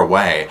whisk her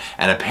away.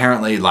 And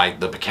apparently, like,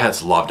 the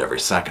Paquettes loved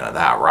every second of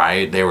that,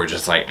 right? They were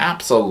just like,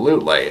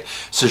 absolutely.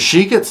 So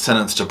she gets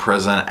sentenced to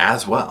prison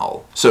as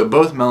well. So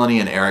both Melanie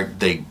and Eric,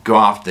 they go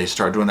off, they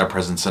start doing their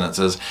prison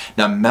sentences.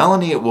 Now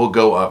Melanie will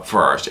go up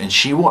first, and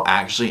she will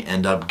actually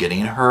end up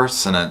getting her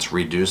sentence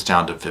reduced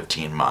down to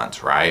 15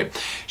 months, right?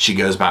 She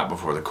goes back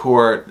before the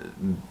court,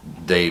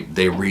 they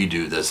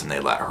redo this and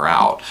they let her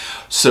out.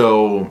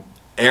 So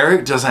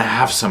Eric doesn't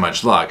have so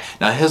much luck.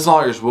 Now his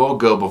lawyers will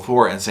go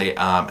before and say,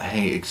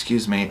 hey,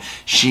 excuse me,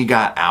 she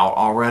got out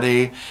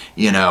already.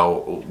 You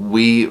know,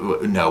 we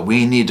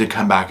need to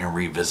come back and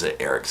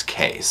revisit Eric's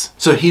case.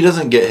 So he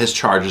doesn't get his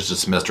charges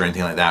dismissed or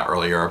anything like that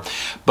earlier.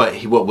 But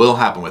what will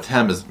happen with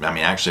him is, I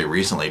mean, actually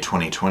recently,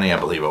 2020, I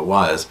believe it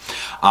was,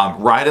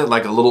 right at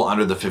like a little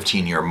under the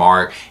 15-year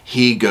mark,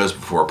 he goes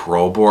before a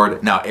parole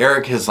board. Now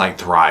Eric has like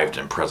thrived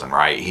in prison,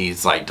 right?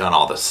 He's like done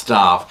all this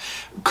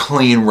stuff,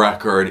 clean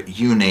record,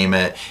 you name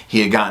it.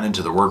 He had gotten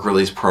into the work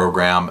release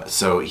program,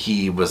 so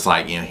he was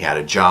like, you know, he had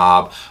a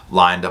job,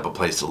 lined up a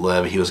place to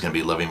live. He was going to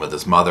be living with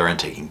his mother and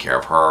taking care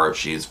of her.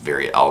 She's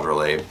very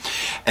elderly.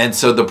 And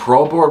so the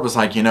parole board was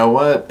like, you know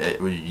what,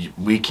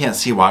 we can't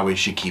see why we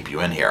should keep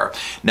you in here.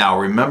 Now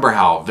remember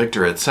how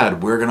Victor had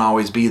said, we're going to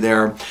always be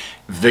there.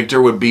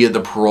 Victor would be at the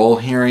parole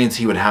hearings.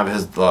 He would have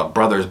his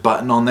brother's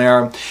button on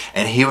there,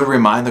 and he would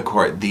remind the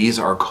court, these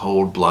are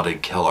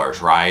cold-blooded killers,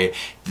 right?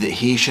 That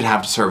he should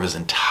have to serve his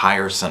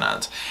entire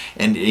sentence.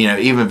 And, you know,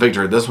 even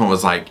Victor, this one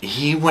was like,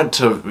 he went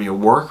to, you know,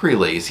 work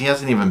release. He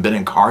hasn't even been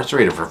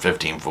incarcerated for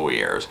 15 full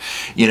years,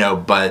 you know,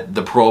 but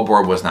the parole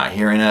board was not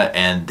hearing it,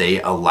 and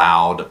they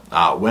allowed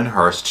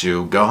Windhurst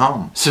to go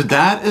home. So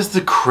that is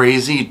the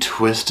crazy,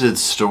 twisted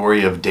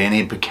story of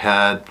Danny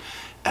Paquette,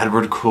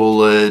 Edward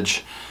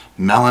Coolidge,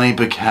 Melanie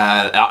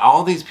Paquette,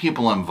 all these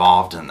people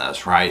involved in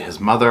this, right?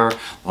 His mother,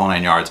 the whole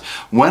 9 yards.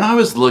 When I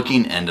was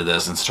looking into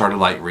this and started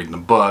like reading the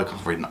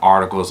book, reading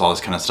articles, all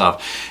this kind of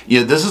stuff, you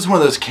know, this is one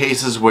of those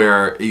cases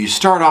where you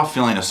start off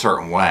feeling a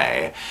certain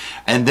way,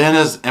 and then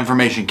as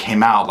information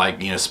came out,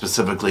 like, you know,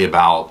 specifically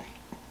about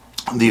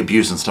the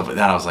abuse and stuff like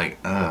that, I was like,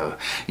 ugh.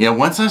 You know,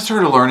 once I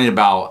started learning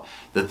about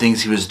the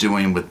things he was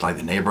doing with like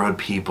the neighborhood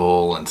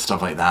people and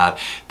stuff like that,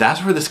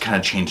 that's where this kind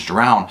of changed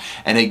around.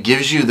 And it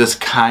gives you this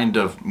kind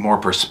of more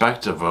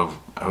perspective of,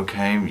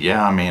 okay,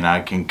 yeah, I mean, I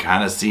can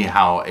kind of see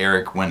how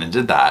Eric went and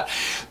did that.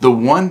 The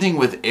one thing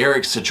with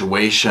Eric's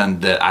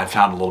situation that I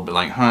found a little bit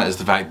like, is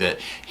the fact that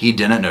he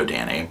didn't know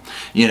Danny.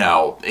 You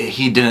know,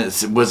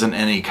 wasn't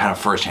any kind of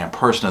first-hand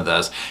person of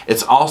this.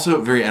 It's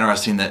also very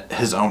interesting that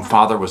his own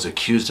father was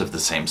accused of the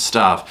same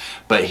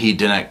stuff, but he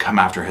didn't come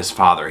after his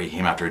father. He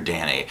came after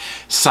Danny.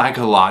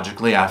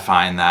 Psychologically, I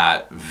find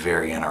that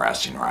very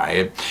interesting,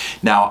 right?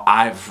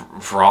 Now,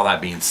 for all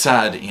that being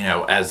said, you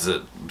know, as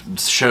it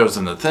shows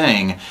in the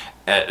thing,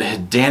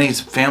 Danny's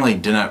family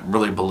didn't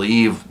really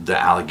believe the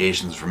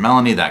allegations from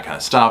Melanie, that kind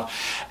of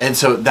stuff. And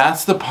so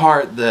that's the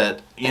part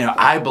that, you know,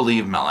 I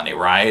believe Melanie,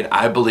 right?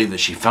 I believe that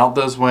she felt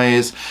those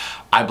ways.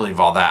 I believe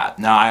all that.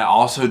 Now, I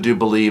also do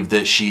believe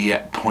that she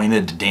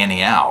pointed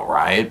Danny out,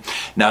 right?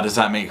 Now, does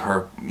that make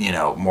her, you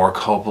know, more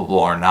culpable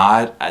or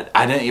not?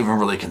 I didn't even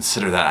really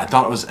consider that. I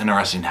thought it was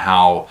interesting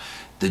how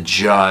the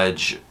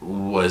judge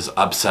was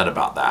upset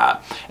about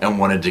that and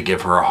wanted to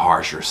give her a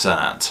harsher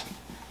sentence.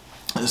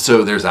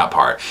 So there's that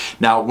part.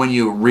 Now, when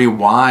you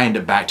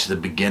rewind back to the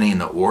beginning,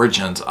 the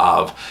origins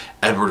of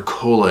Edward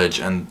Coolidge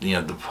and, you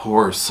know, the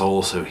poor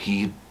souls who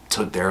he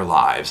took their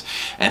lives,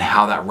 and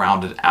how that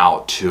rounded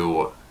out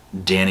to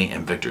Danny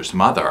and Victor's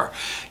mother,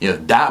 you know,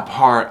 that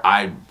part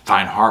I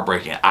find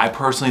heartbreaking. I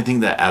personally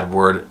think that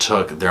Edward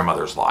took their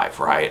mother's life,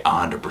 right?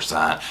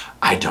 100%.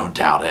 I don't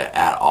doubt it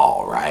at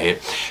all, right?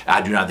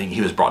 I do not think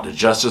he was brought to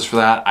justice for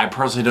that. I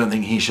personally don't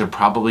think he should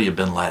probably have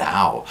been let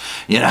out,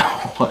 you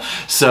know?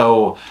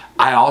 So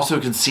I also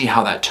can see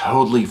how that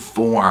totally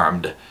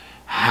formed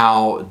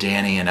how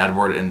Danny and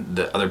Edward and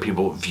the other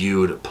people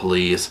viewed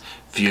police,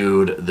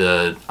 viewed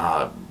the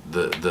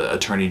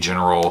Attorney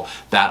General,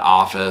 that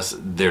office,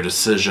 their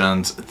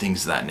decisions,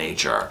 things of that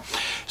nature.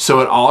 So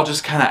it all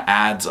just kind of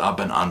adds up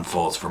and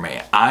unfolds for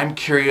me. I'm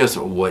curious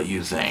what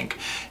you think.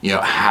 You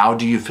know, how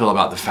do you feel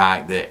about the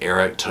fact that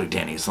Eric took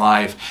Danny's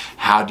life?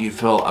 How do you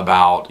feel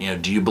about, you know,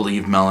 do you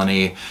believe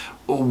Melanie?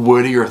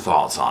 What are your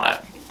thoughts on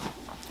it?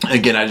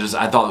 Again,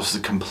 I thought this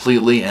was a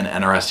completely an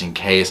interesting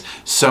case.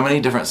 So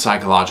many different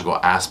psychological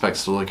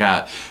aspects to look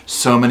at,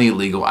 so many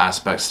legal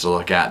aspects to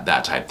look at,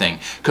 that type thing.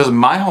 Because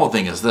my whole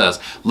thing is this: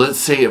 let's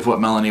say if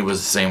what Melanie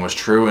was saying was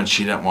true and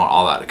she didn't want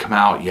all that to come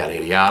out, yada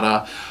yada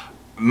yada.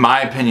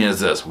 My opinion is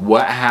this: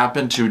 what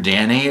happened to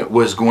Danny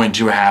was going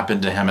to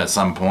happen to him at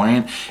some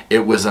point.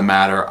 It was a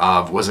matter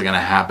of, was it going to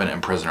happen in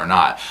prison or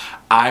not?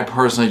 I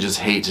personally just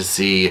hate to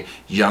see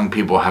young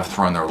people have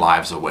thrown their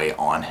lives away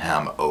on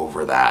him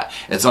over that.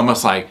 It's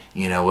almost like,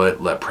 you know what,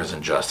 let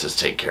prison justice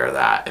take care of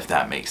that, if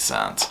that makes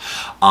sense.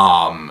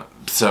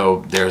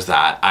 So there's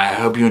that. I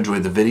hope you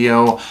enjoyed the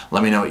video.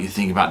 Let me know what you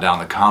think about down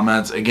in the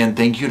comments. Again,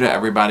 thank you to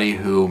everybody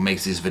who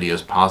makes these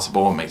videos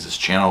possible, makes this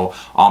channel,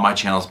 all my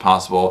channels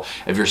possible.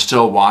 If you're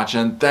still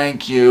watching,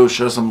 thank you.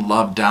 Show some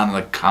love down in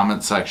the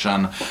comment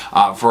section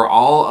for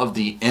all of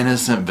the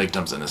innocent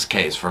victims in this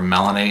case, for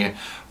Melanie,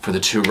 for the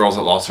 2 girls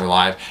that lost their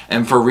life,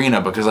 and for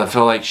Rena, because I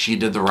feel like she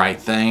did the right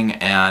thing,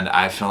 and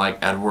I feel like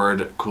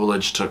Edward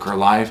Coolidge took her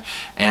life,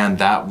 and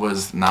that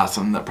was not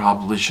something that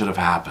probably should have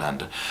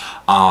happened.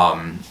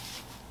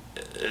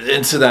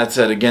 And so that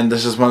said, again,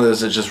 this is one of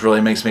those that just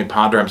really makes me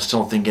ponder. I'm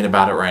still thinking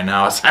about it right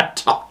now as I'm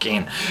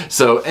talking.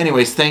 So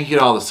anyways, thank you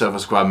to all the Sofa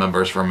Squad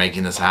members for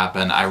making this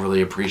happen. I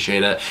really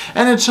appreciate it.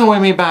 And until we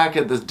meet back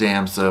at this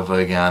damn sofa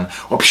again,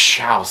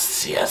 I'll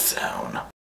see you soon.